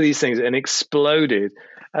like all of these things, and exploded.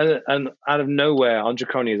 And out of nowhere, Andre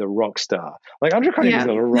Cronje is a rock star. Like Andre Cronje was Yeah.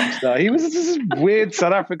 not a rock star. He was this weird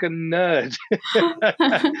South African nerd.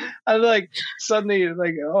 And like suddenly,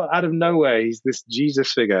 like out of nowhere, he's this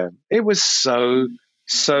Jesus figure. It was so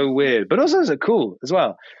weird, but also so cool as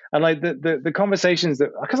well. And like the conversations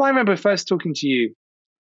that, because I remember first talking to you,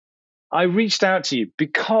 I reached out to you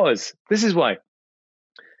because this is why.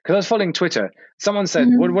 Because I was following Twitter. Someone said,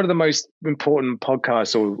 what are the most important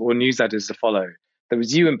podcasts or newsletters to follow? There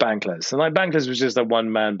was you and Bankless. And like Bankless was just a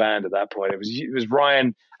one-man band at that point. It was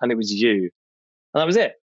Ryan and it was you. And that was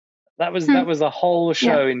it. That was the whole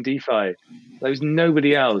show in DeFi. There was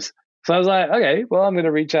nobody else. So I was like, okay, well, I'm going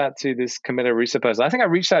to reach out to this Camila Russo person. I think I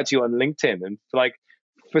reached out to you on LinkedIn, and like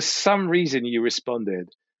for some reason you responded.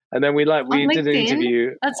 And then we did an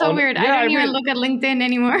interview. That's so weird. I don't even look at LinkedIn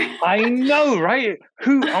anymore. I know, right?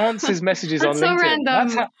 Who answers messages on LinkedIn? So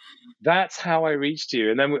random. That's how I reached you.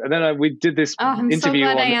 And then we did this I'm interview.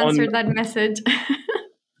 So glad I answered that message.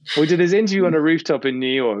 We did this interview on a rooftop in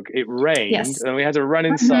New York. It rained, and we had to run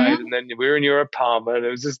inside, and then we were in your apartment. It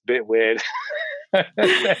was just a bit weird.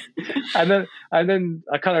 and then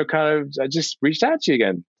I just reached out to you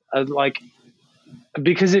again,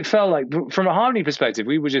 because it felt like, from a Harmony perspective,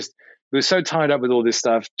 we were so tied up with all this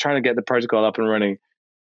stuff, trying to get the protocol up and running.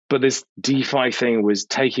 But this DeFi thing was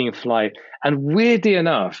taking flight, and weirdly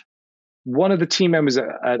enough, one of the team members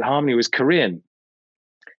at Harmony was Korean.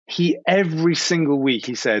 Every single week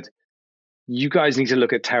he said, "You guys need to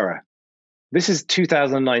look at Terra." This is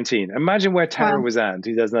 2019. Imagine where Terra was at in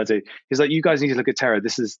 2019. He's like, "You guys need to look at Terra.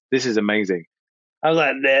 This is amazing." I was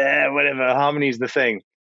like, "Nah, whatever. Harmony's the thing."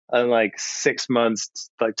 And like 6 months,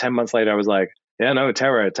 like 10 months later, I was like, "Yeah, no,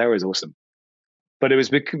 Terra is awesome." But it was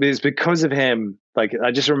because of him. Like,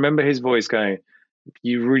 I just remember his voice going,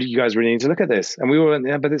 "You guys really need to look at this." And we were,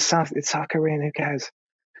 yeah, but it's South Korean. Who cares?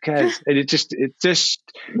 And it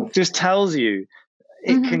just tells you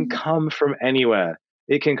it can come from anywhere.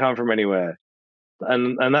 It can come from anywhere.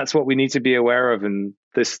 And that's what we need to be aware of. And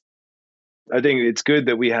I think it's good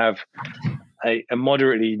that we have a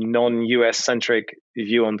moderately non-US centric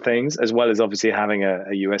view on things, as well as obviously having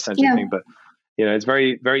a US centric thing. But it's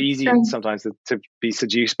very, very easy sometimes to be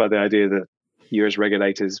seduced by the idea that US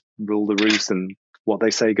regulators rule the roost and what they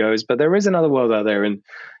say goes. But there is another world out there, and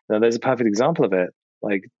there's a perfect example of it.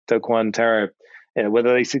 Like Do Kwon, Terra,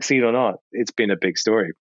 whether they succeed or not, it's been a big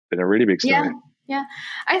story. Been a really big story. Yeah.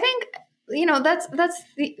 I think that's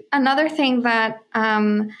another thing that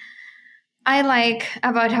I like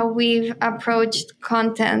about how we've approached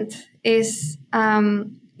content is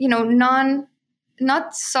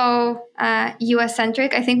not so US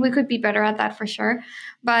centric. I think we could be better at that for sure.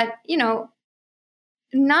 But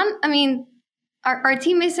our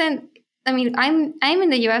team isn't. I mean, I'm in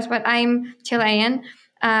the US, but I'm Chilean.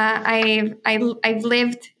 I've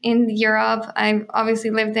lived in Europe. I've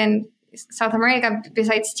obviously lived in South America,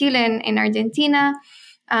 besides Chile, in Argentina.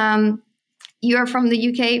 You're from the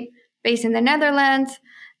UK, based in the Netherlands.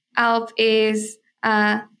 Alp is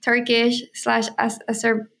Turkish /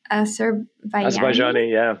 Azerbaijani.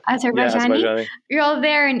 Azerbaijani, yeah. Azerbaijani. You're all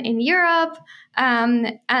there in Europe.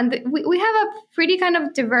 And we have a pretty kind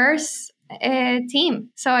of diverse team.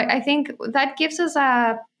 So I think that gives us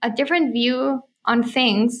a different view on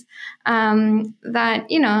things that,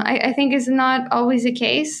 I think is not always the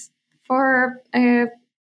case for the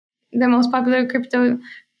most popular crypto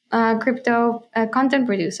content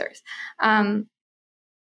producers.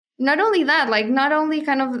 Not only that, not only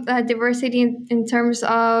kind of diversity in terms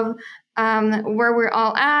of where we're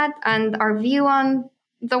all at and our view on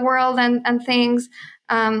the world and things,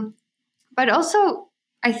 but also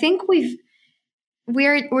I think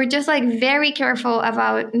we're just very careful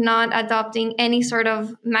about not adopting any sort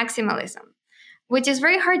of maximalism, which is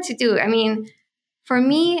very hard to do. I mean, for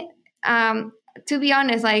me, to be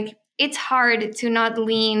honest, it's hard to not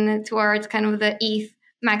lean towards kind of the ETH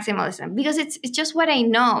maximalism, because it's just what I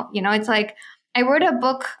know. It's I wrote a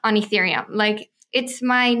book on Ethereum. It's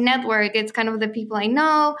my network. It's kind of the people I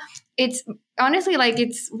know. It's honestly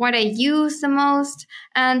it's what I use the most,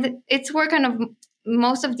 and it's where kind of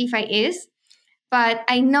most of DeFi is. But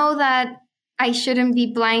I know that I shouldn't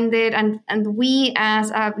be blinded, and we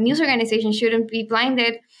as a news organization shouldn't be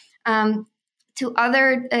blinded to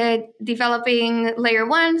other developing layer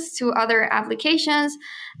ones, to other applications.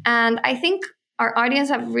 And I think our audience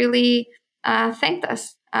have really thanked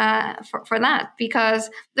us for that, because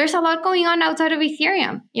there's a lot going on outside of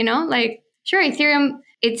Ethereum. Sure, Ethereum,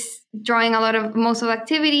 it's drawing a lot of most of the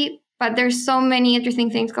activity, but there's so many interesting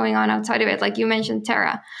things going on outside of it. Like you mentioned,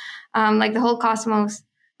 Terra. The whole Cosmos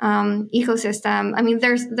ecosystem. I mean,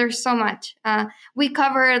 there's so much. We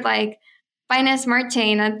covered like Binance Smart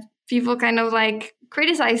Chain, and people kind of like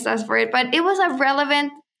criticized us for it, but it was a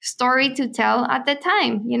relevant story to tell at the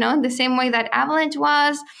time, in the same way that Avalanche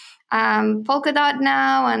was, Polkadot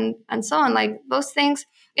now, and so on. Like those things,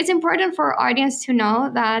 it's important for our audience to know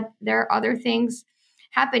that there are other things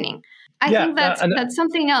happening. I think that's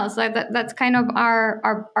something else. Like that's kind of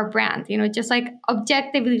our brand, just like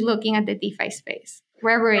objectively looking at the DeFi space,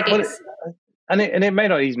 wherever it is. And it may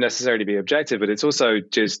not even necessarily be objective, but it's also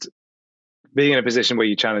just being in a position where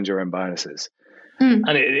you challenge your own biases. And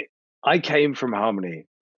I came from Harmony,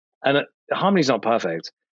 and Harmony's not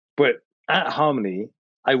perfect, but at Harmony,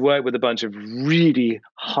 I worked with a bunch of really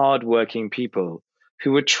hardworking people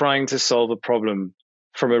who were trying to solve a problem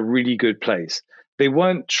from a really good place. They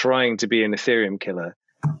weren't trying to be an Ethereum killer.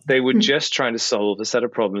 They were just trying to solve a set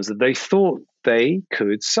of problems that they thought they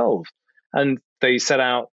could solve. And they set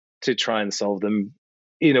out to try and solve them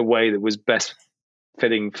in a way that was best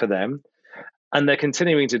fitting for them. And they're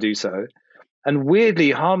continuing to do so. And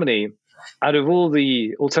weirdly, Harmony, out of all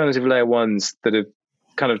the alternative layer ones that have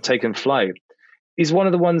kind of taken flight, is one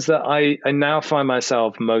of the ones that I now find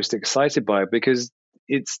myself most excited by, because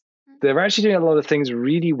they're actually doing a lot of things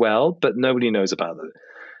really well, but nobody knows about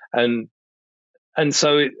them. And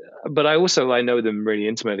so, but I know them really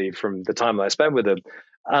intimately from the time that I spent with them.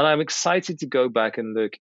 And I'm excited to go back and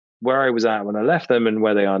look where I was at when I left them and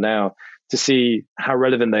where they are now, to see how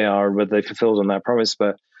relevant they are and whether they fulfilled on that promise.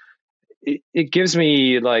 But it gives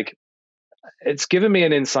me it's given me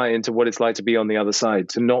an insight into what it's like to be on the other side,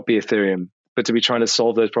 to not be Ethereum, but to be trying to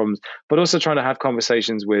solve those problems, but also trying to have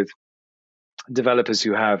conversations with developers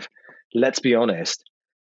who have, let's be honest,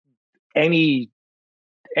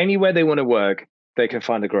 anywhere they want to work, they can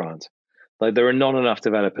find a grant. Like there are not enough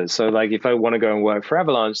developers. So like if I want to go and work for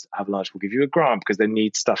Avalanche will give you a grant because they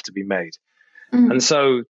need stuff to be made. And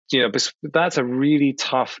so, that's a really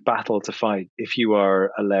tough battle to fight if you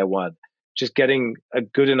are a layer one, just getting a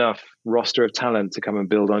good enough roster of talent to come and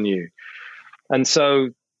build on you. And so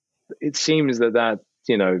it seems that,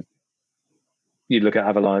 you look at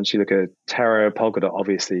Avalanche, you look at Terra, Polkadot,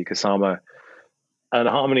 obviously, Kasama, and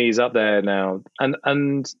Harmony is up there now.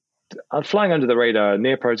 And flying under the radar,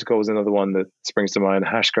 Near Protocol is another one that springs to mind,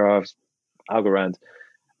 Hashgraph, Algorand.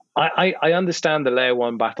 I understand the layer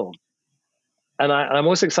one battle. And I'm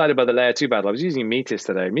also excited by the layer two battle. I was using Metis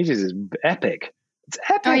today. Metis is epic. It's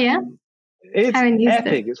epic. Oh, yeah? It's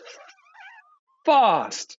epic. It's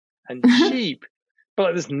fast and cheap,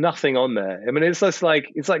 but there's nothing on there. I mean, it's like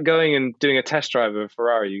going and doing a test drive of a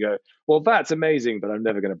Ferrari. You go, well, that's amazing, but I'm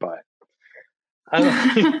never going to buy it.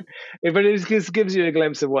 And, but it just gives you a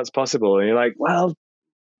glimpse of what's possible. And you're like, well,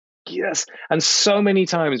 yes. And so many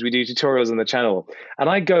times we do tutorials on the channel, and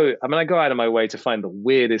I go out of my way to find the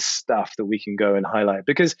weirdest stuff that we can go and highlight,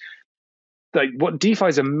 because like what DeFi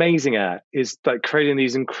is amazing at is like creating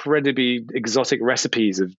these incredibly exotic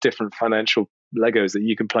recipes of different financial Legos that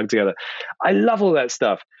you can plug together. I love all that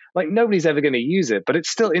stuff. Like nobody's ever going to use it, but it's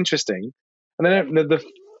still interesting. And then the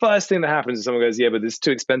first thing that happens is someone goes, yeah, but it's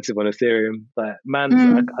too expensive on Ethereum. Like, man,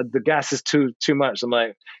 the gas is too much. I'm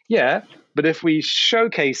like, yeah, but if we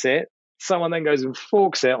showcase it, someone then goes and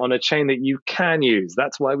forks it on a chain that you can use.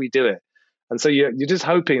 That's why we do it. And so you're just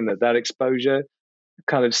hoping that exposure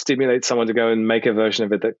kind of stimulates someone to go and make a version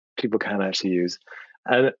of it that people can actually use.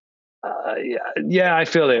 And yeah, I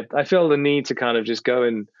feel it. I feel the need to kind of just go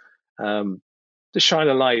and to shine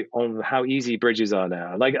a light on how easy bridges are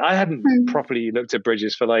now. Like I hadn't properly looked at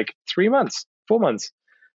bridges for like 3 months, 4 months.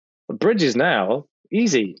 But bridges now,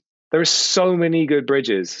 easy. There are so many good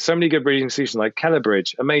bridges, so many good bridging solutions like Keller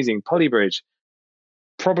Bridge, amazing. Polybridge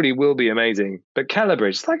probably will be amazing. But Keller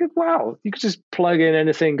Bridge, it's like, wow, you could just plug in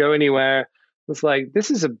anything, go anywhere. It's like,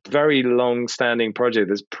 this is a very long-standing project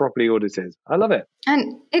that's properly audited. I love it.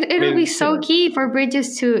 And it'll be so key for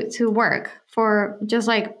bridges to work, for just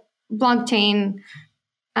like blockchain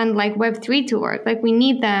and like Web3 to work. Like we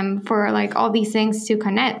need them for like all these things to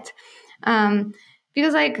connect.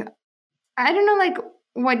 Because like, I don't know like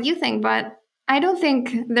what you think, but I don't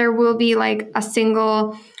think there will be like a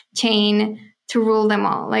single chain to rule them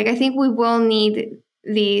all. Like I think we will need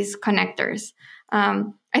these connectors.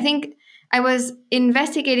 I think I was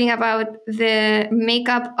investigating about the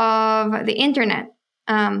makeup of the internet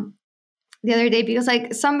the other day, because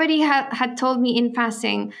like somebody had told me in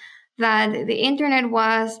passing that the internet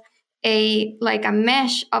was a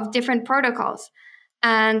mesh of different protocols.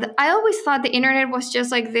 And I always thought the internet was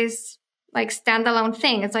just like this like standalone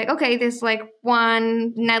thing. It's like, okay, this like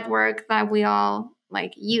one network that we all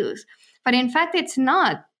like use. But in fact, it's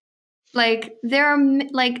not. like there are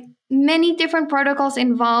like many different protocols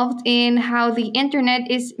involved in how the internet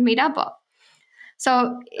is made up of.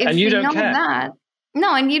 So And if you we don't know care. that,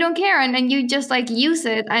 no, and you don't care, and you just like use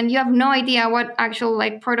it, and you have no idea what actual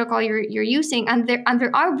like protocol you're using, and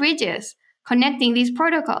there are bridges connecting these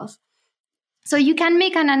protocols. So you can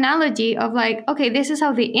make an analogy of like, okay, this is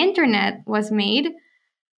how the internet was made.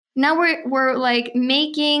 Now we're like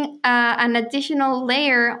making an additional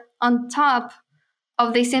layer on top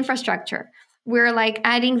of this infrastructure. We're like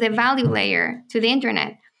adding the value layer to the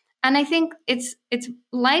internet. And I think it's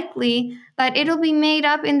likely that it'll be made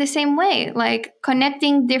up in the same way, like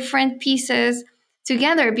connecting different pieces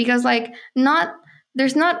together, because like not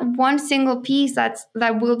there's not one single piece that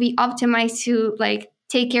will be optimized to like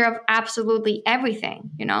take care of absolutely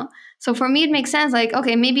everything, you know? So for me it makes sense, like,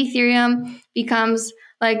 okay, maybe Ethereum becomes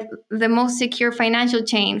like the most secure financial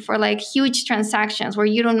chain for like huge transactions where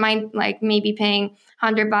you don't mind like maybe paying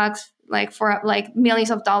 $100 like for like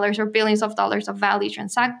millions of dollars or billions of dollars of value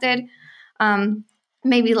transacted.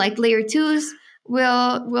 Maybe like layer twos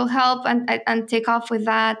will help and take off with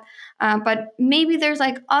that. But maybe there's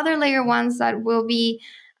like other layer ones that will be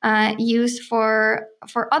used for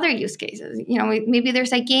other use cases. You know, maybe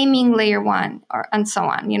there's a gaming layer one or and so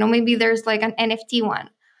on. You know, maybe there's like an NFT one.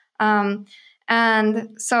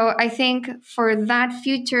 And so I think for that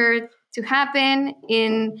future to happen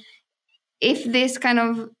if this kind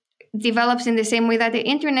of develops in the same way that the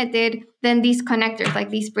internet did, then these connectors, like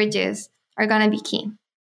these bridges, are going to be key.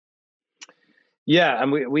 Yeah, and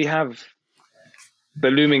we have the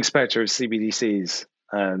looming specter of CBDCs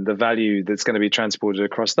and the value that's going to be transported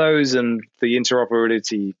across those and the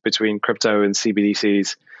interoperability between crypto and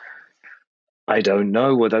CBDCs. I don't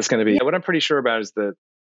know what that's going to be. What I'm pretty sure about is that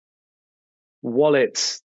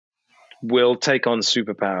wallets will take on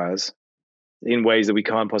superpowers in ways that we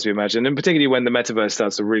can't possibly imagine. And particularly when the metaverse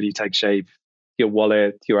starts to really take shape, your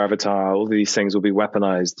wallet, your avatar, all these things will be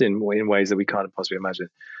weaponized in ways that we can't possibly imagine.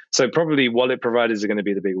 So probably wallet providers are going to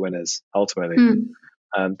be the big winners ultimately.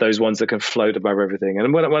 Those ones that can float above everything.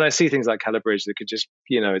 And when I see things like Calibridge that could just,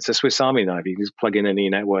 it's a Swiss Army knife. You can just plug in any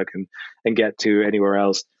network and get to anywhere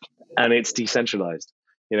else. And it's decentralized.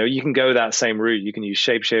 You can go that same route. You can use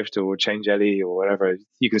Shapeshift or ChangeLE or whatever.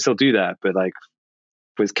 You can still do that. But like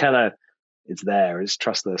with Keller, it's there. It's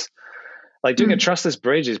trustless. Like doing a trustless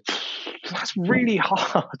bridge that's really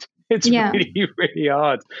hard. It's really, really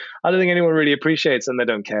hard. I don't think anyone really appreciates it, and they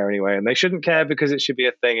don't care anyway. And they shouldn't care because it should be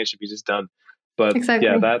a thing. It should be just done. But exactly.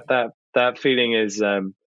 Yeah, that feeling is,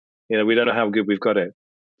 we don't know how good we've got it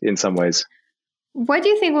in some ways. What do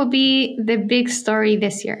you think will be the big story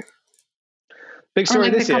this year? Big story or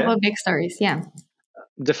like this a year? Couple of big stories, yeah.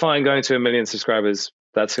 Defiant going to 1 million subscribers.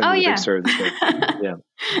 That's going to be the big story this year. Yeah,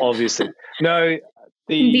 obviously. No,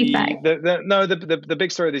 the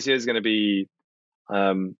big story this year is going to be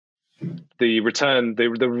the return,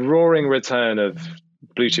 the roaring return of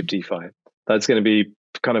blue chip DeFi. That's going to be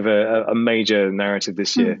kind of a major narrative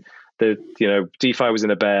this year. DeFi was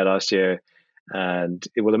in a bear last year, and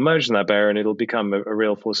it will emerge from that bear, and it'll become a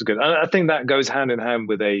real force of good. And I think that goes hand in hand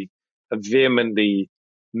with a vehemently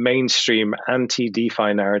mainstream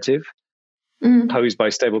anti-DeFi narrative posed by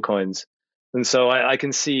stablecoins. And so I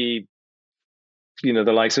can see, the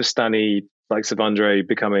likes of Stani, likes of Andre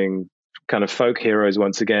becoming kind of folk heroes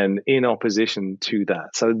once again in opposition to that.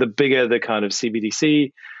 So the bigger the kind of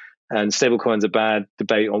CBDC and stablecoins are bad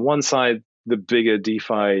debate on one side, the bigger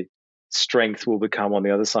DeFi strength will become on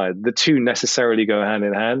the other side. The two necessarily go hand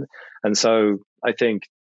in hand. And so I think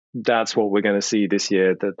that's what we're going to see this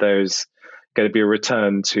year, that there's going to be a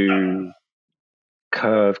return to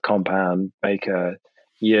Curve, Compound, Maker,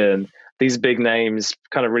 Yearn, these big names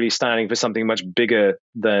kind of really standing for something much bigger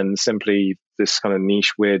than simply this kind of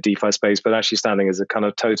niche, weird DeFi space, but actually standing as a kind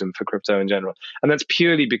of totem for crypto in general. And that's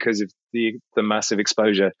purely because of the massive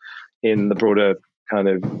exposure in the broader kind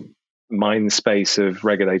of mind space of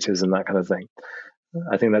regulators and that kind of thing.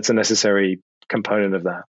 I think that's a necessary component of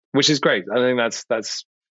that, which is great. I think that's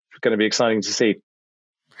going to be exciting to see.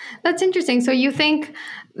 That's interesting. So you think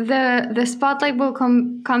the spotlight will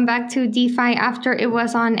come back to DeFi after it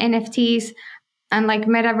was on NFTs and like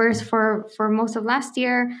metaverse for most of last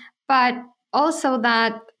year, but also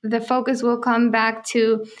that the focus will come back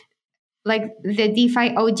to like the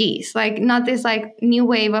DeFi OGs, like not this like new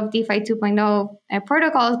wave of DeFi 2.0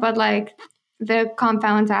 protocols, but like the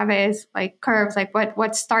Compound, Aves, like Curves, like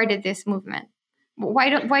what started this movement. Why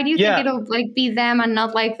do you think it'll like be them and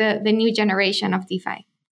not like the new generation of DeFi?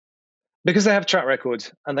 Because they have track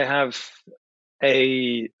records and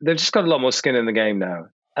they've just got a lot more skin in the game now.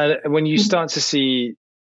 And when you start to see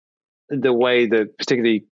the way that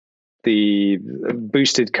particularly the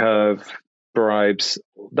boosted curve bribes,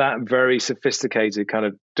 that very sophisticated kind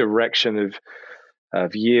of direction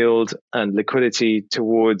of yield and liquidity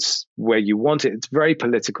towards where you want it. It's very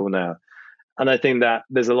political now. And I think that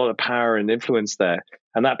there's a lot of power and influence there.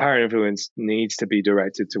 And that power and influence needs to be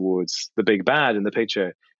directed towards the big bad in the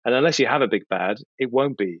picture. And unless you have a big bad, it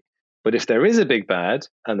won't be. But if there is a big bad,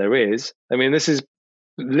 and there is, I mean, this is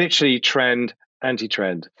literally trend,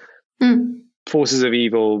 anti-trend, forces of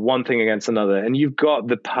evil, one thing against another. And you've got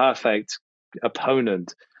the perfect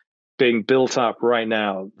opponent being built up right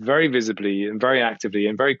now, very visibly and very actively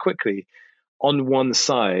and very quickly on one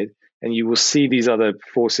side. And you will see these other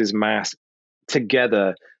forces mass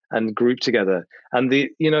together and group together. And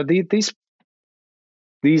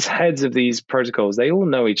these heads of these protocols, they all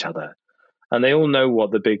know each other. And they all know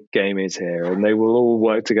what the big game is here, and they will all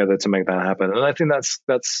work together to make that happen. And I think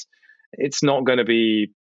that's it's not going to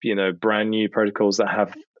be, brand new protocols that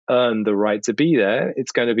have earned the right to be there.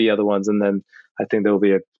 It's going to be other ones, and then I think there will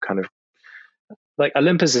be a kind of like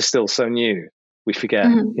Olympus is still so new, we forget,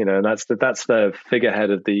 and that's the figurehead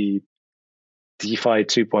of the DeFi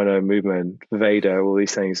 2.0 movement, Veda, all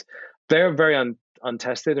these things. They're very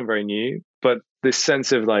untested and very new, but this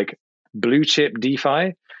sense of like blue chip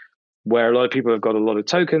DeFi, where a lot of people have got a lot of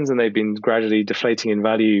tokens and they've been gradually deflating in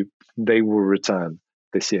value, they will return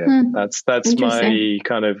this year. That's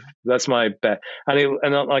my bet.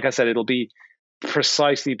 And like I said, it'll be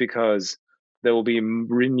precisely because there will be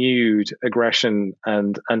renewed aggression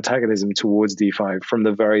and antagonism towards DeFi from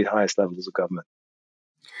the very highest levels of government.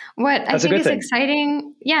 What I think is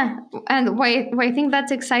exciting, and why I think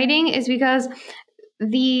that's exciting is because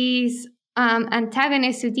these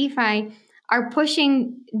antagonists to DeFi are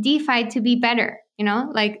pushing DeFi to be better.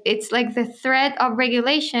 Like it's like the threat of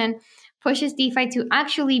regulation pushes DeFi to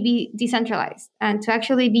actually be decentralized and to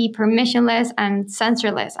actually be permissionless and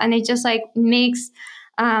censorless, and it just like makes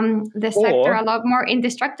the sector a lot more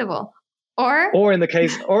indestructible. Or in the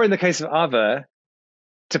case of Aave,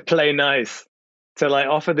 to play nice, to like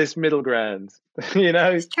offer this middle ground.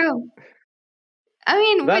 It's true. I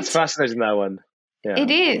mean, that's fascinating, that one. Yeah.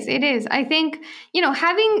 It is. I think,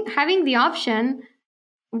 having the option,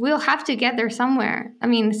 we'll have to get there somewhere. I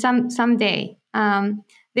mean, someday.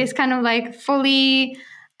 This kind of like fully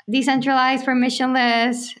decentralized,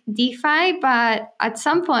 permissionless DeFi, but at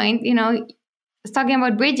some point, talking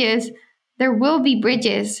about bridges, there will be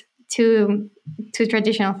bridges to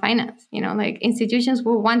traditional finance. Like institutions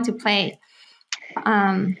will want to play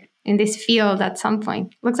in this field at some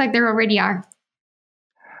point. Looks like there already are.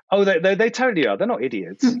 Oh, they totally are. They're not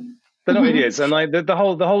idiots. They're not idiots. And like the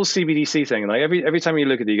whole CBDC thing, like every time you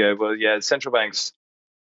look at it, you go, well, yeah, central banks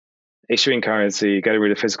issuing currency, getting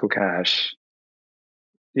rid of physical cash.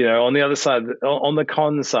 On the other side, on the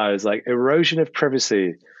con side, is like erosion of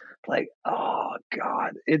privacy. Like, oh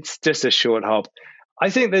God, it's just a short hop. I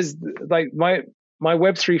think there's like my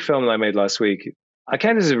Web3 film that I made last week. I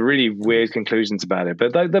came to some really weird conclusions about it,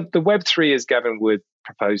 but the Web3, as Gavin Wood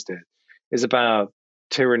proposed it, is about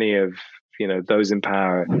tyranny of those in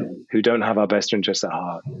power who don't have our best interests at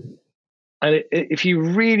heart. And if you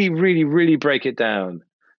really, really, really break it down,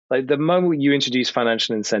 like the moment you introduce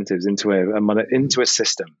financial incentives into a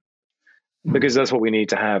system, because that's what we need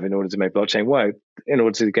to have in order to make blockchain work, in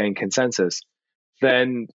order to gain consensus,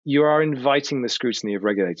 then you are inviting the scrutiny of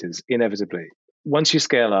regulators inevitably. Once you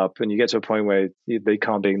scale up and you get to a point where they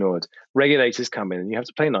can't be ignored, regulators come in and you have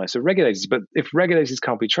to play nice with regulators. But if regulators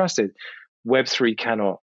can't be trusted, Web3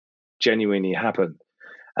 cannot genuinely happen.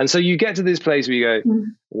 And so you get to this place where you go,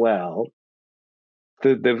 well,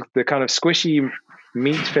 the kind of squishy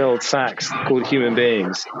meat-filled sacks called human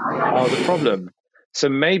beings are the problem. So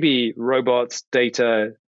maybe robots,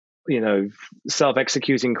 data,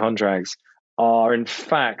 self-executing contracts are in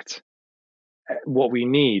fact what we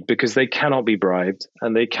need, because they cannot be bribed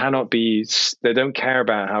and they don't care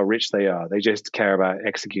about how rich they are. They just care about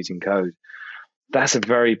executing code. That's a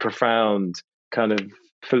very profound kind of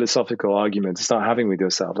philosophical argument to start having with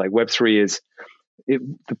yourself. Like Web3 is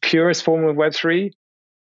the purest form of Web3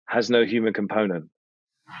 has no human component.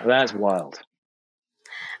 That's wild.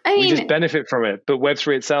 I mean, we just benefit from it, but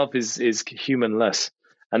Web3 itself is humanless,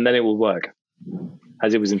 and then it will work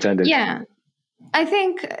as it was intended. Yeah, I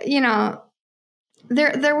think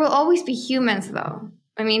there will always be humans, though.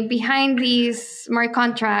 I mean, behind these smart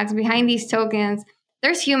contracts, behind these tokens,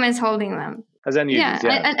 there's humans holding them. As end users,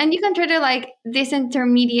 yeah. And you can try to like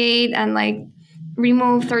disintermediate and like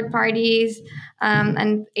remove third parties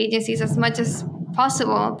and agencies as much as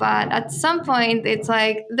possible, but at some point it's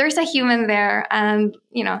like there's a human there, and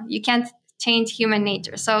you can't change human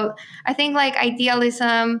nature. So I think like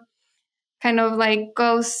idealism kind of like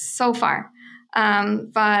goes so far.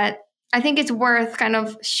 But I think it's worth kind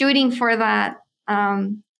of shooting for that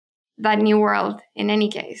new world in any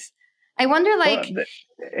case. I wonder, Well, like,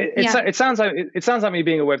 it, yeah. it sounds like it sounds like me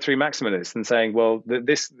being a Web3 maximalist and saying, well,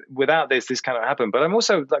 this without this cannot happen. But I'm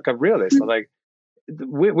also like a realist. Like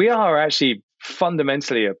we are actually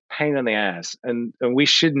fundamentally a pain in the ass, and we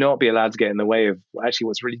should not be allowed to get in the way of actually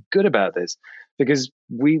what's really good about this, because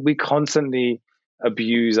we constantly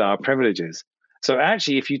abuse our privileges. So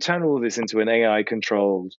actually, if you turn all of this into an AI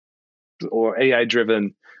controlled or AI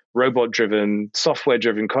driven, robot driven, software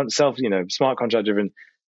driven, smart contract driven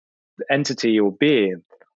entity or being,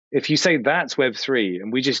 if you say that's Web3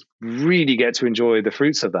 and we just really get to enjoy the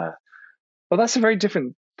fruits of that, well, that's a very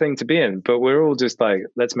different thing to be in. But we're all just like,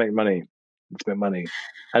 let's make money. Let's make money.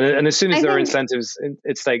 And as soon as I there are think incentives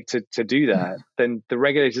at stake to do that, then the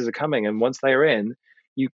regulators are coming. And once they are in,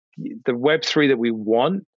 you the Web3 that we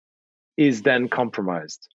want is then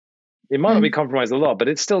compromised. It might not be compromised a lot, but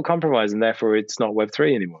it's still compromised, and therefore it's not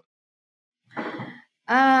Web3 anymore.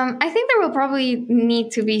 I think there will probably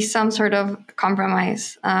need to be some sort of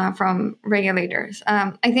compromise from regulators.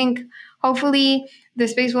 I think hopefully the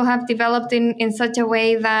space will have developed in such a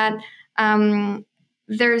way that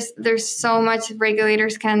there's so much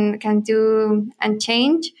regulators can do and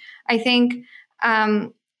change. I think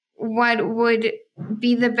what would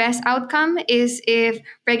be the best outcome is if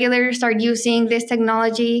regulators start using this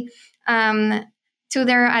technology to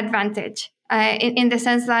their advantage, in the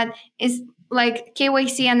sense that it's like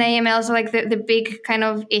KYC and AML is like the big kind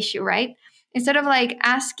of issue, right? Instead of like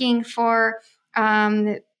asking for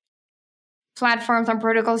platforms and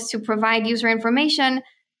protocols to provide user information,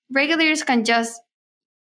 regulators can just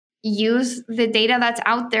use the data that's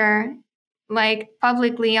out there like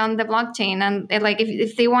publicly on the blockchain. And like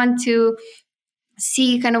if they want to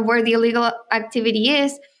see kind of where the illegal activity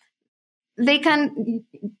is, they can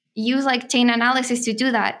use like chain analysis to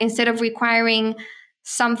do that instead of requiring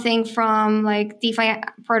something from like DeFi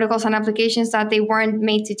protocols and applications that they weren't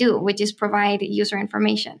made to do, which is provide user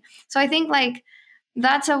information. So I think like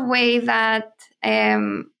that's a way that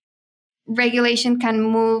regulation can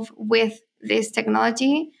move with this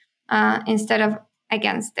technology instead of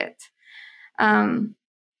against it. And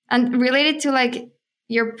related to like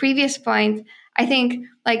your previous point, I think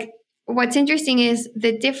like what's interesting is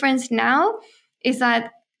the difference now is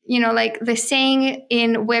that, you know, like the saying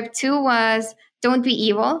in Web 2 was don't be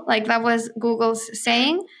evil. Like that was Google's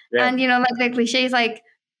saying. Yeah. And, you know, like the cliche is like,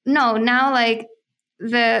 no, now like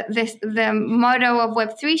the motto of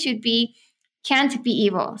Web 3 should be can't be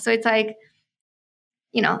evil. So it's like,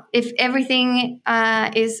 you know, if everything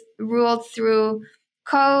is ruled through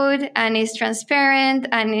code and is transparent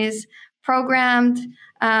and is programmed,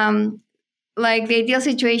 like the ideal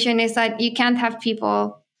situation is that you can't have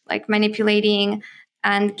people like manipulating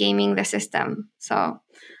and gaming the system. So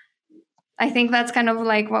I think that's kind of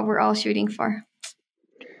like what we're all shooting for.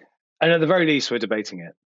 And at the very least, we're debating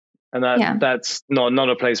it. And that's not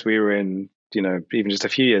a place we were in, you know, even just a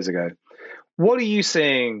few years ago. What are you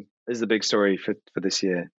seeing as the big story for this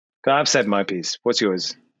year? I've said my piece. What's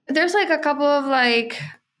yours? There's like a couple of like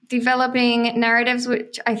developing narratives,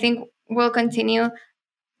 which I think will continue.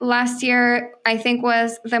 Last year, I think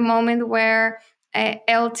was the moment where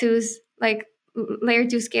L2's like layer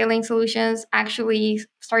 2 scaling solutions actually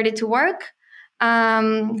started to work.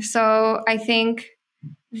 So I think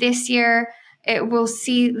this year we'll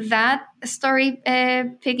see that story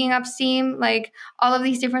picking up steam. Like all of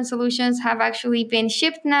these different solutions have actually been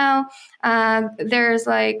shipped now. There's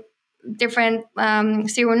like different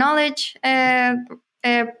zero knowledge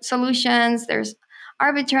solutions. There's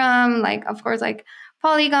Arbitrum, like of course, like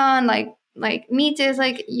Polygon, like Metis,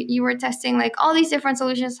 like you were testing. Like all these different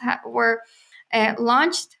solutions were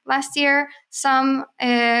launched last year. Some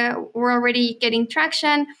were already getting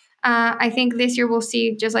traction. I think this year we'll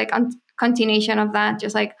see just like continuation of that,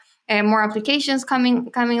 just like more applications coming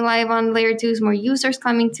live on layer 2s, more users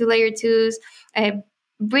coming to layer 2s,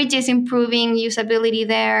 bridges improving usability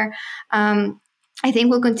there. I think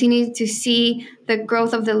we'll continue to see the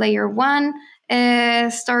growth of the layer 1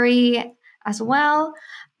 story as well.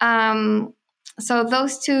 So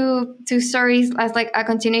those two stories as like a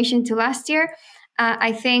continuation to last year.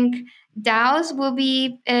 I think DAOs will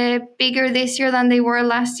be bigger this year than they were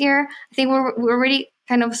last year. I think we already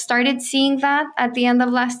kind of started seeing that at the end of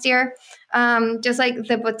last year. Just like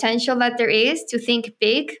the potential that there is to think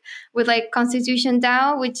big with like Constitution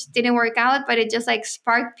DAO, which didn't work out, but it just like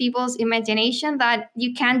sparked people's imagination that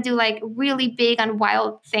you can do like really big and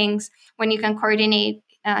wild things when you can coordinate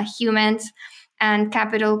humans and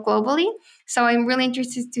capital globally. So I'm really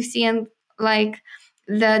interested to see like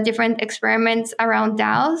the different experiments around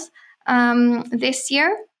DAOs this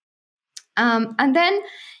year. And then,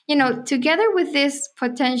 together with this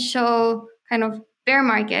potential kind of bear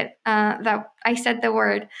market that I said the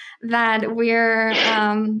word that we're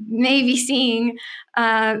maybe seeing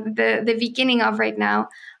the beginning of right now,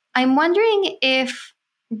 I'm wondering if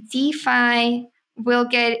DeFi will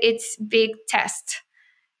get its big test,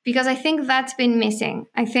 because I think that's been missing.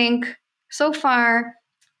 I think so far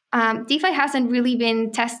DeFi hasn't really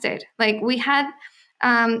been tested. Like we had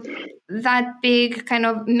that big kind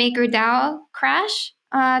of MakerDAO crash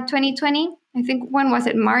 2020. I think, when was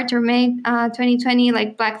it? March or May 2020,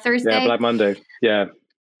 like Black Thursday. Yeah, Black Monday. Yeah.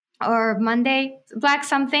 Or Monday, Black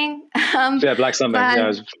something. Yeah, Black something.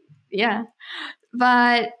 But, yeah.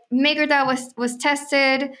 But MakerDAO was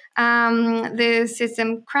tested. The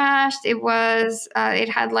system crashed. It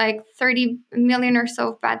had like 30 million or so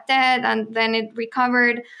of bad debt, and then it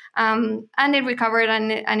recovered. And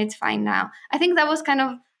it's fine now. I think that was kind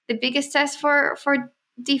of the biggest test for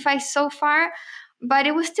DeFi so far, but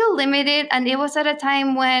it was still limited, and it was at a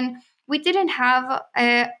time when we didn't have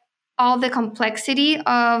all the complexity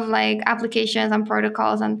of like applications and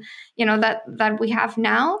protocols and that we have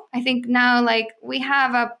now. I think now like we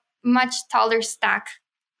have a much taller stack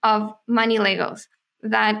of money Legos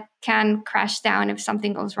that can crash down if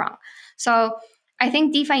something goes wrong. So I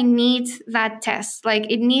think DeFi needs that test. Like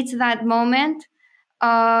it needs that moment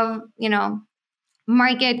of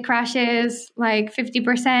market crashes like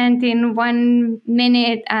 50% in 1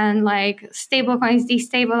 minute, and like stablecoins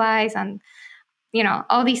destabilize, and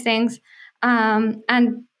all these things,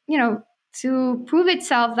 and to prove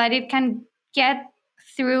itself that it can get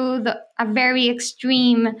through a very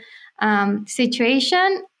extreme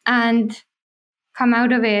situation and come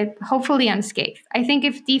out of it hopefully unscathed. I think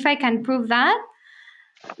if DeFi can prove that,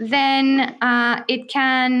 then it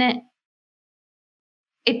can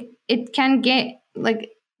get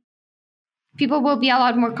like people will be a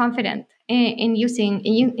lot more confident in using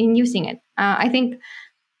it. I think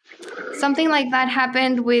something like that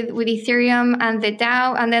happened with Ethereum and the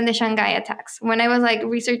DAO, and then the Shanghai attacks. When I was like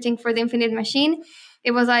researching for the Infinite Machine,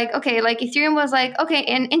 it was like, okay, like Ethereum was like, okay,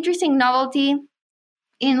 an interesting novelty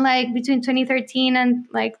in like between 2013 and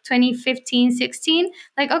like 2015, 16.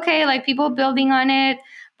 Like, okay, like people building on it,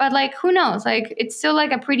 but like, who knows? Like, it's still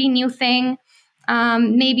like a pretty new thing.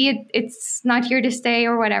 Maybe it's not here to stay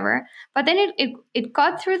or whatever. But then it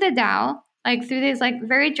got through the DAO, like through this like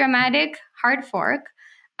very dramatic hard fork.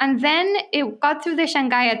 And then it got through the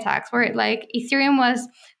Shanghai attacks, where like Ethereum was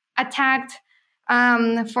attacked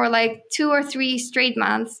for like 2 or 3 straight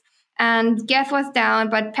months, and Geth was down,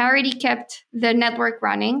 but Parity kept the network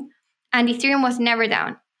running, and Ethereum was never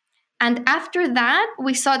down. And after that,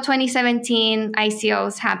 we saw 2017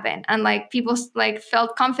 ICOs happen, and like people like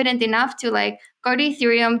felt confident enough to like go to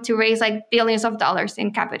Ethereum to raise like billions of dollars in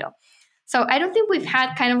capital. So I don't think we've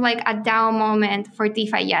had kind of like a DAO moment for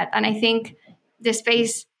DeFi yet, and I think the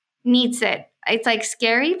space needs it. It's like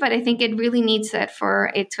scary, but I think it really needs it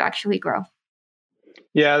for it to actually grow.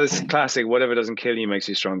 Yeah, this classic, whatever doesn't kill you makes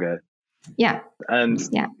you stronger. Yeah.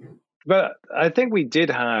 But I think we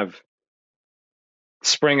did have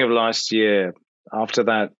spring of last year, after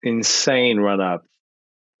that insane run up,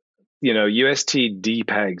 UST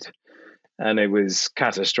depegged, and it was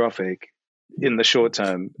catastrophic in the short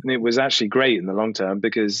term. And it was actually great in the long term,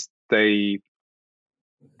 because they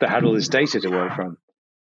had all this data to work from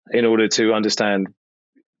in order to understand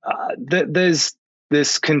there's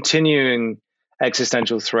this continuing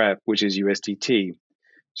existential threat, which is USDT,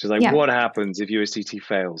 which is like, what happens if USDT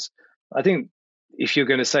fails? I think if you're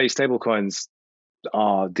going to say stablecoins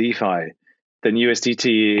are DeFi, then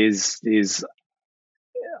USDT is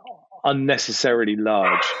unnecessarily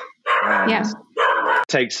large and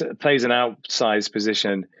plays an outsized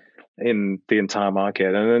position in the entire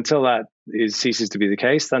market. And until that ceases to be the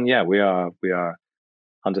case, then we are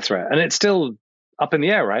under threat. And it's still up in the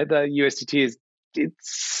air, right? The USDT is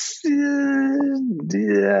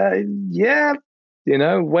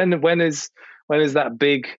when is that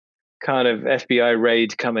big kind of FBI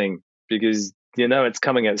raid coming? Because it's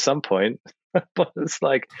coming at some point. But it's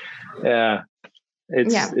like,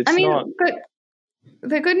 it's I mean, not. But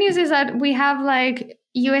the good news is that we have like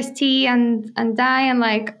UST and DAI and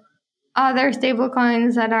like other stable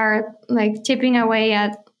coins that are like chipping away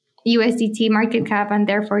at USDT market cap and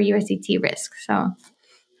therefore USDT risk. So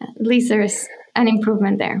at least there's an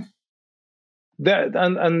improvement there.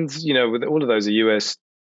 And with all of those are US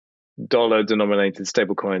dollar denominated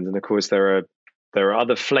stable coins, and of course there are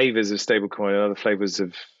other flavors of stablecoin and other flavors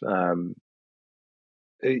of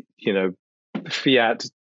fiat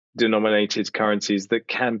denominated currencies that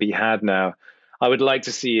can be had now. I would like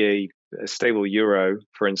to see a stable euro,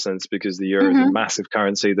 for instance, because the euro is a massive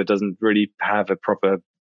currency that doesn't really have a proper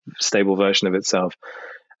stable version of itself.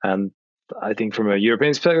 And I think from a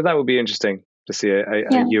European perspective, that would be interesting to see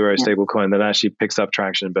a euro stable coin that actually picks up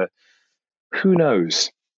traction. But who knows?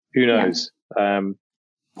 Who knows?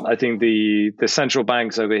 I think the central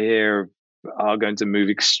banks over here are going to move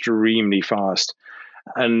extremely fast.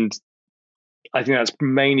 And I think that's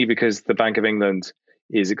mainly because the Bank of England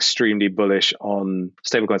is extremely bullish on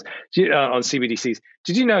stablecoins, on CBDCs.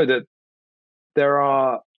 Did you know that there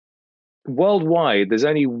are worldwide, there's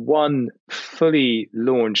only one fully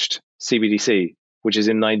launched CBDC, which is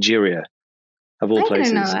in Nigeria, of all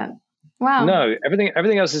places? I didn't know that. Wow. No,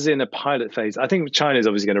 everything else is in a pilot phase. I think China is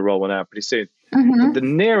obviously going to roll one out pretty soon. But the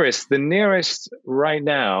nearest right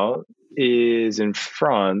now is in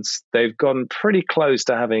France. They've gotten pretty close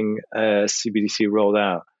to having a CBDC rolled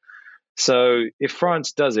out. So if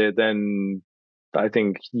France does it, then I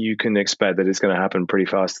think you can expect that it's going to happen pretty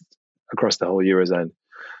fast across the whole Eurozone.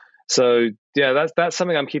 So yeah, that's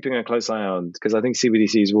something I'm keeping a close eye on, because I think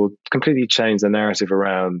CBDCs will completely change the narrative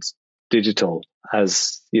around digital,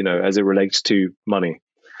 as you know, as it relates to money.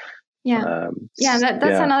 That's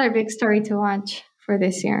another big story to watch for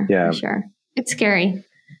this year, for sure. It's scary.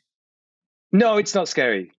 No, it's not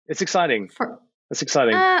scary. It's exciting. It's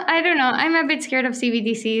exciting. I don't know. I'm a bit scared of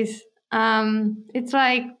CBDCs. It's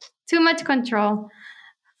like too much control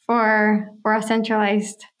for a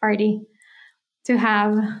centralized party to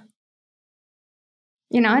have.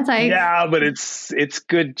 You know, it's like, but it's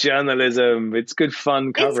good journalism. It's good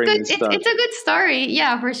fun covering this stuff. It's a good story,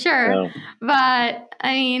 yeah, for sure. Yeah. But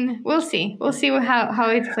I mean, we'll see. We'll see how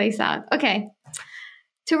it plays out. Okay.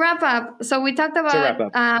 To wrap up, so we talked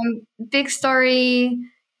about big story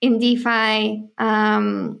in DeFi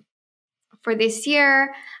for this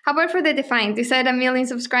year. How about for the Defiant? You said 1 million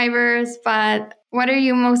subscribers, but what are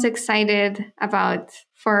you most excited about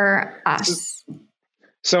for us?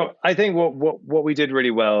 So I think what we did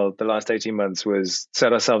really well the last 18 months was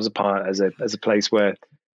set ourselves apart as a place where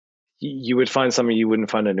you would find something you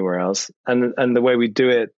wouldn't find anywhere else. And the way we do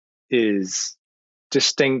it is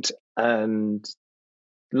distinct and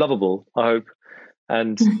lovable, I hope,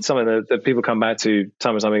 and something that people come back to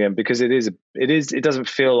time and time again, because it doesn't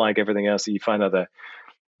feel like everything else that you find out there.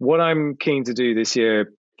 What I'm keen to do this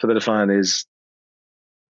year for the Defiant is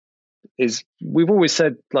we've always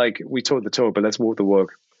said, like, we talk the talk, but let's walk the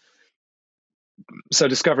walk. So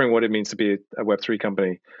discovering what it means to be a Web3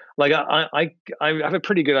 company. Like I have a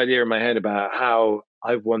pretty good idea in my head about how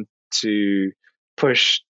I want to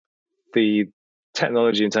push the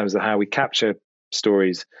technology in terms of how we capture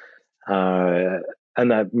stories.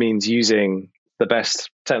 And that means using the best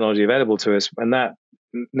technology available to us. And that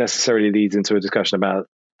necessarily leads into a discussion about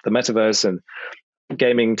the metaverse and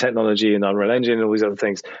gaming technology and Unreal Engine and all these other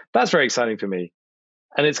things. That's very exciting for me.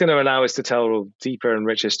 And it's going to allow us to tell deeper and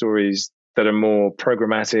richer stories that are more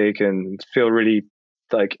programmatic and feel really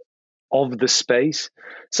like of the space.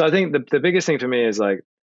 So I think the biggest thing for me is, like,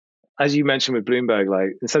 as you mentioned with Bloomberg,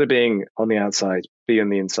 like, instead of being on the outside, be on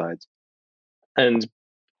the inside and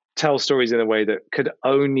tell stories in a way that could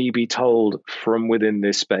only be told from within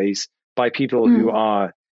this space by people who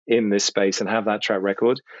are in this space and have that track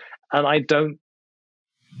record. And I don't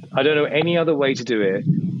know any other way to do it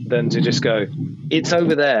than to just go, it's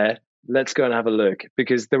over there, let's go and have a look,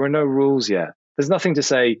 because there are no rules yet. There's nothing to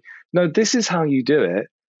say, no, this is how you do it,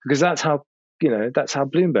 because that's how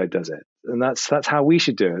Bloomberg does it. And that's how we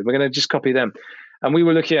should do it. We're going to just copy them. And we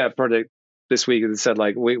were looking at a project this week that said,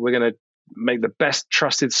 like, we're going to make the best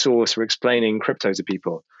trusted source for explaining crypto to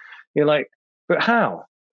people. You're like, but how?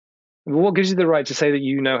 What gives you the right to say that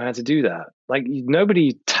you know how to do that? Like,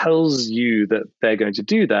 nobody tells you that they're going to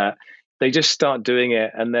do that. They just start doing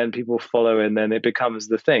it, and then people follow, and then it becomes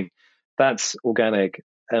the thing. That's organic.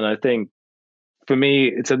 And I think for me,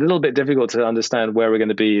 it's a little bit difficult to understand where we're going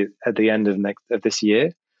to be at the end of this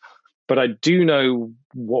year. But I do know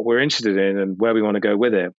what we're interested in and where we want to go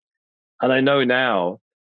with it. And I know now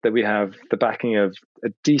that we have the backing of a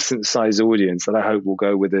decent sized audience that I hope will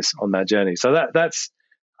go with us on that journey. So that's,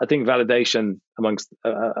 I think, validation amongst,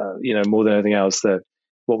 more than anything else, that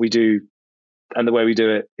what we do and the way we do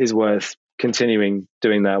it is worth continuing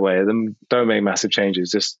doing that way. Then don't make massive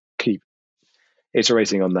changes, just keep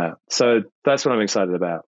iterating on that. So that's what I'm excited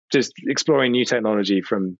about. Just exploring new technology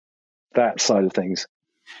from that side of things.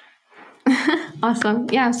 Awesome.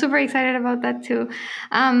 Yeah, I'm super excited about that too.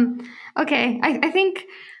 Okay. I think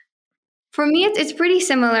For me, it's pretty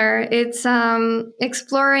similar. It's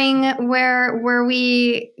exploring where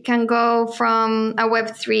we can go from a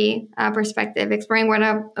Web3 perspective, exploring what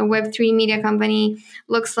a Web3 media company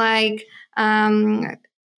looks like,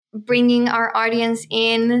 bringing our audience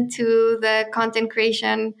in to the content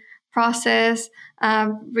creation process,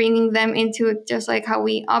 bringing them into just like how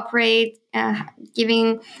we operate,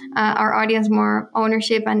 giving our audience more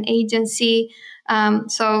ownership and agency.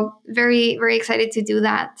 So very, very excited to do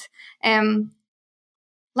that.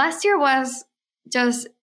 Last year was just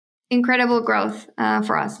incredible growth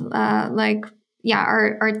for us. Our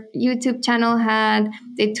YouTube channel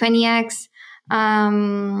did 20x.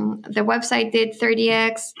 The website did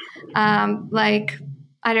 30x.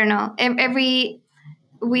 I don't know.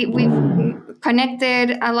 We've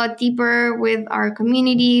connected a lot deeper with our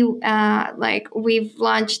community. We've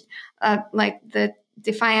launched the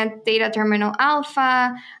Defiant Data Terminal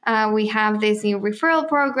Alpha. We have this new referral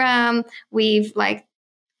program. We've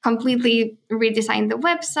completely redesigned the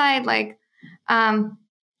website,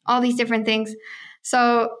 all these different things.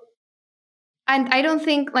 So, and I don't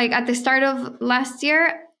think at the start of last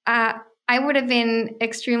year, I would have been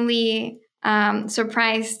extremely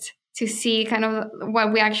surprised to see kind of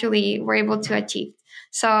what we actually were able to achieve.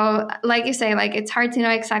 So like you say, it's hard to know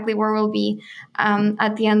exactly where we'll be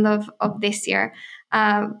at the end of this year.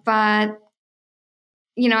 But,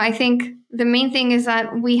 I think the main thing is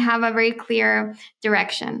that we have a very clear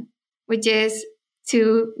direction, which is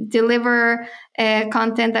to deliver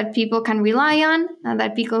content that people can rely on and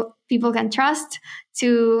that people can trust,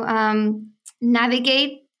 to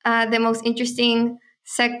navigate the most interesting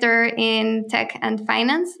sector in tech and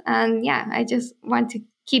finance. And I just want to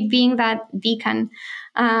keep being that beacon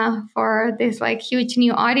for this huge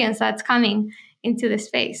new audience that's coming into the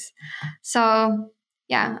space. So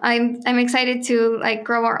I'm excited to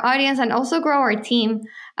grow our audience and also grow our team.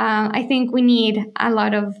 I think we need a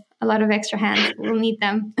lot of extra hands. We'll need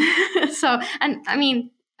them. I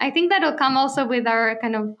think that'll come also with our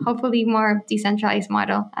kind of hopefully more decentralized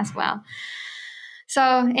model as well.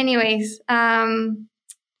 So anyways,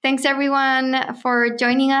 thanks everyone for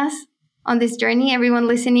joining us on this journey, everyone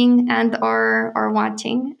listening and or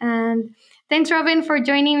watching. And thanks, Robin, for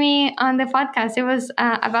joining me on the podcast. It was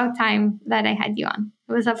about time that I had you on.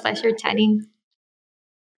 It was a pleasure chatting.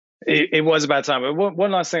 It was about time. But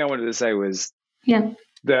one last thing I wanted to say was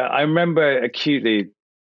that I remember acutely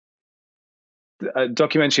a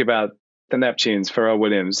documentary about the Neptunes, Pharrell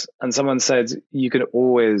Williams, and someone said you can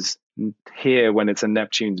always hear when it's a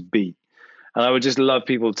Neptune's beat. And I would just love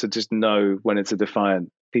people to just know when it's a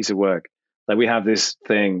Defiant piece of work. Like we have this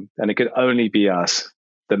thing, and it could only be us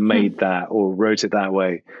that made that or wrote it that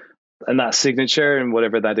way. And that signature and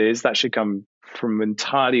whatever that is, that should come from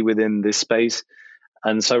entirely within this space.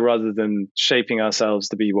 And so rather than shaping ourselves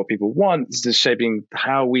to be what people want, it's just shaping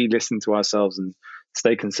how we listen to ourselves and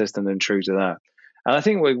stay consistent and true to that. And I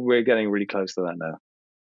think we're getting really close to that now.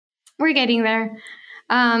 We're getting there.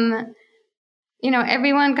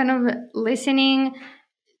 Everyone kind of listening.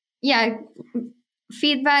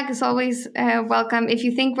 Feedback is always welcome. If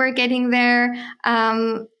you think we're getting there,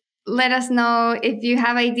 let us know. If you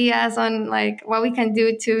have ideas on what we can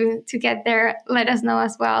do to get there, let us know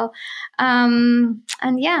as well. Thank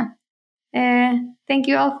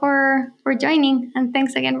you all for joining, and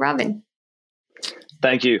thanks again, Robin.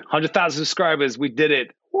 Thank you. 100,000 subscribers. We did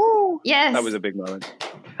it. Woo! Yes. That was a big moment.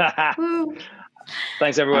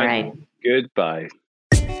 Thanks, everyone. All right. Goodbye.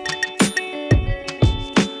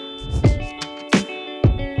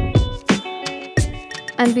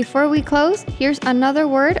 And before we close, here's another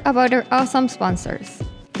word about our awesome sponsors.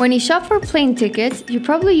 When you shop for plane tickets, you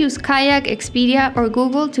probably use Kayak, Expedia, or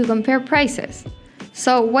Google to compare prices.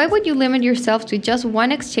 So why would you limit yourself to just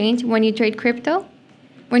one exchange when you trade crypto?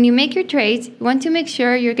 When you make your trades, you want to make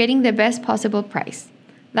sure you're getting the best possible price.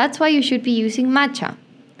 That's why you should be using Matcha.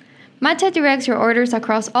 Matcha directs your orders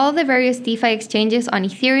across all the various DeFi exchanges on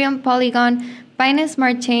Ethereum, Polygon, Binance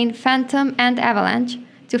Smart Chain, Phantom, and Avalanche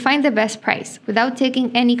to find the best price without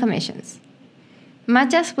taking any commissions.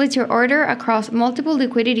 Matcha splits your order across multiple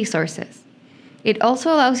liquidity sources. It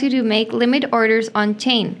also allows you to make limit orders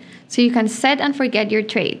on-chain, so you can set and forget your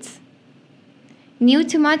trades. New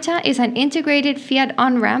to Matcha is an integrated fiat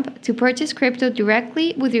on-ramp to purchase crypto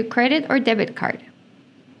directly with your credit or debit card.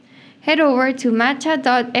 Head over to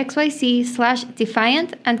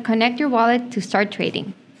matcha.xyz/Defiant and connect your wallet to start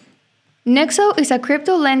trading. Nexo is a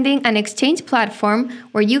crypto lending and exchange platform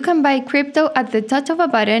where you can buy crypto at the touch of a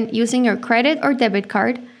button using your credit or debit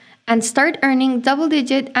card and start earning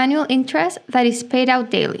double-digit annual interest that is paid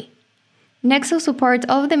out daily. Nexo supports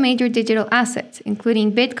all of the major digital assets,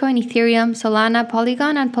 including Bitcoin, Ethereum, Solana,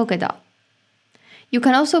 Polygon, and Polkadot. You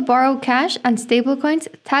can also borrow cash and stablecoins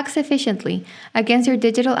tax efficiently against your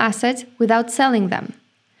digital assets without selling them.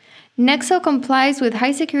 Nexo complies with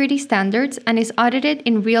high security standards and is audited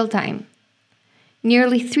in real time.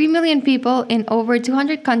 Nearly 3 million people in over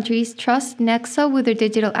 200 countries trust Nexo with their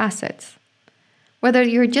digital assets. Whether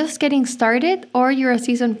you're just getting started or you're a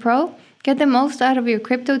seasoned pro, get the most out of your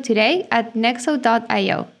crypto today at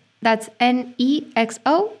nexo.io. That's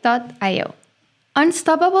nexo.io.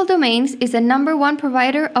 Unstoppable Domains is the #1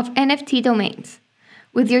 provider of NFT domains.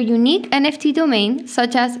 With your unique NFT domain,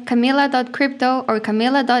 such as camila.crypto or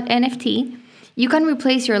camila.nft, you can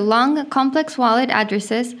replace your long, complex wallet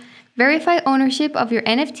addresses, verify ownership of your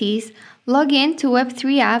NFTs, log in to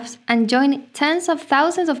Web3 apps, and join tens of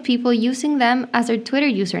thousands of people using them as their Twitter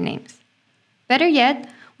usernames. Better yet,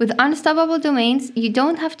 with Unstoppable Domains, you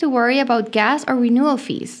don't have to worry about gas or renewal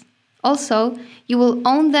fees. Also, you will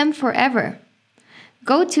own them forever.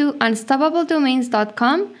 Go to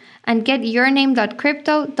unstoppabledomains.com and get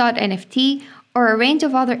yourname.crypto.nft or a range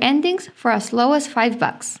of other endings for as low as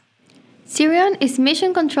 $5. Sirion is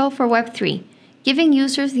mission control for Web3, giving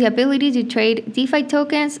users the ability to trade DeFi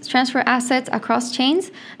tokens, transfer assets across chains,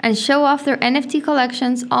 and show off their NFT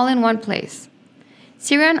collections all in one place.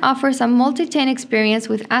 Sirion offers a multi-chain experience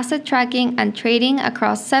with asset tracking and trading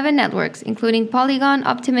across 7 networks, including Polygon,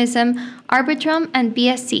 Optimism, Arbitrum, and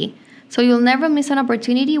BSC, so you'll never miss an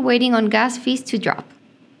opportunity waiting on gas fees to drop.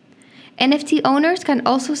 NFT owners can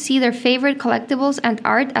also see their favorite collectibles and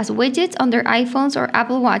art as widgets on their iPhones or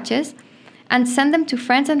Apple Watches, and send them to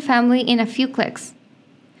friends and family in a few clicks.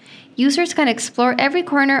 Users can explore every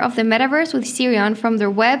corner of the metaverse with Sirion from their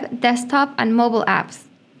web, desktop, and mobile apps.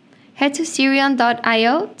 Head to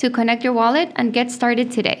Sirion.io to connect your wallet and get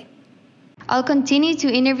started today. I'll continue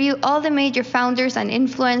to interview all the major founders and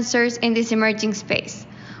influencers in this emerging space.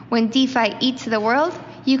 When DeFi eats the world,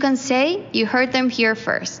 you can say you heard them here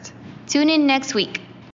first. Tune in next week.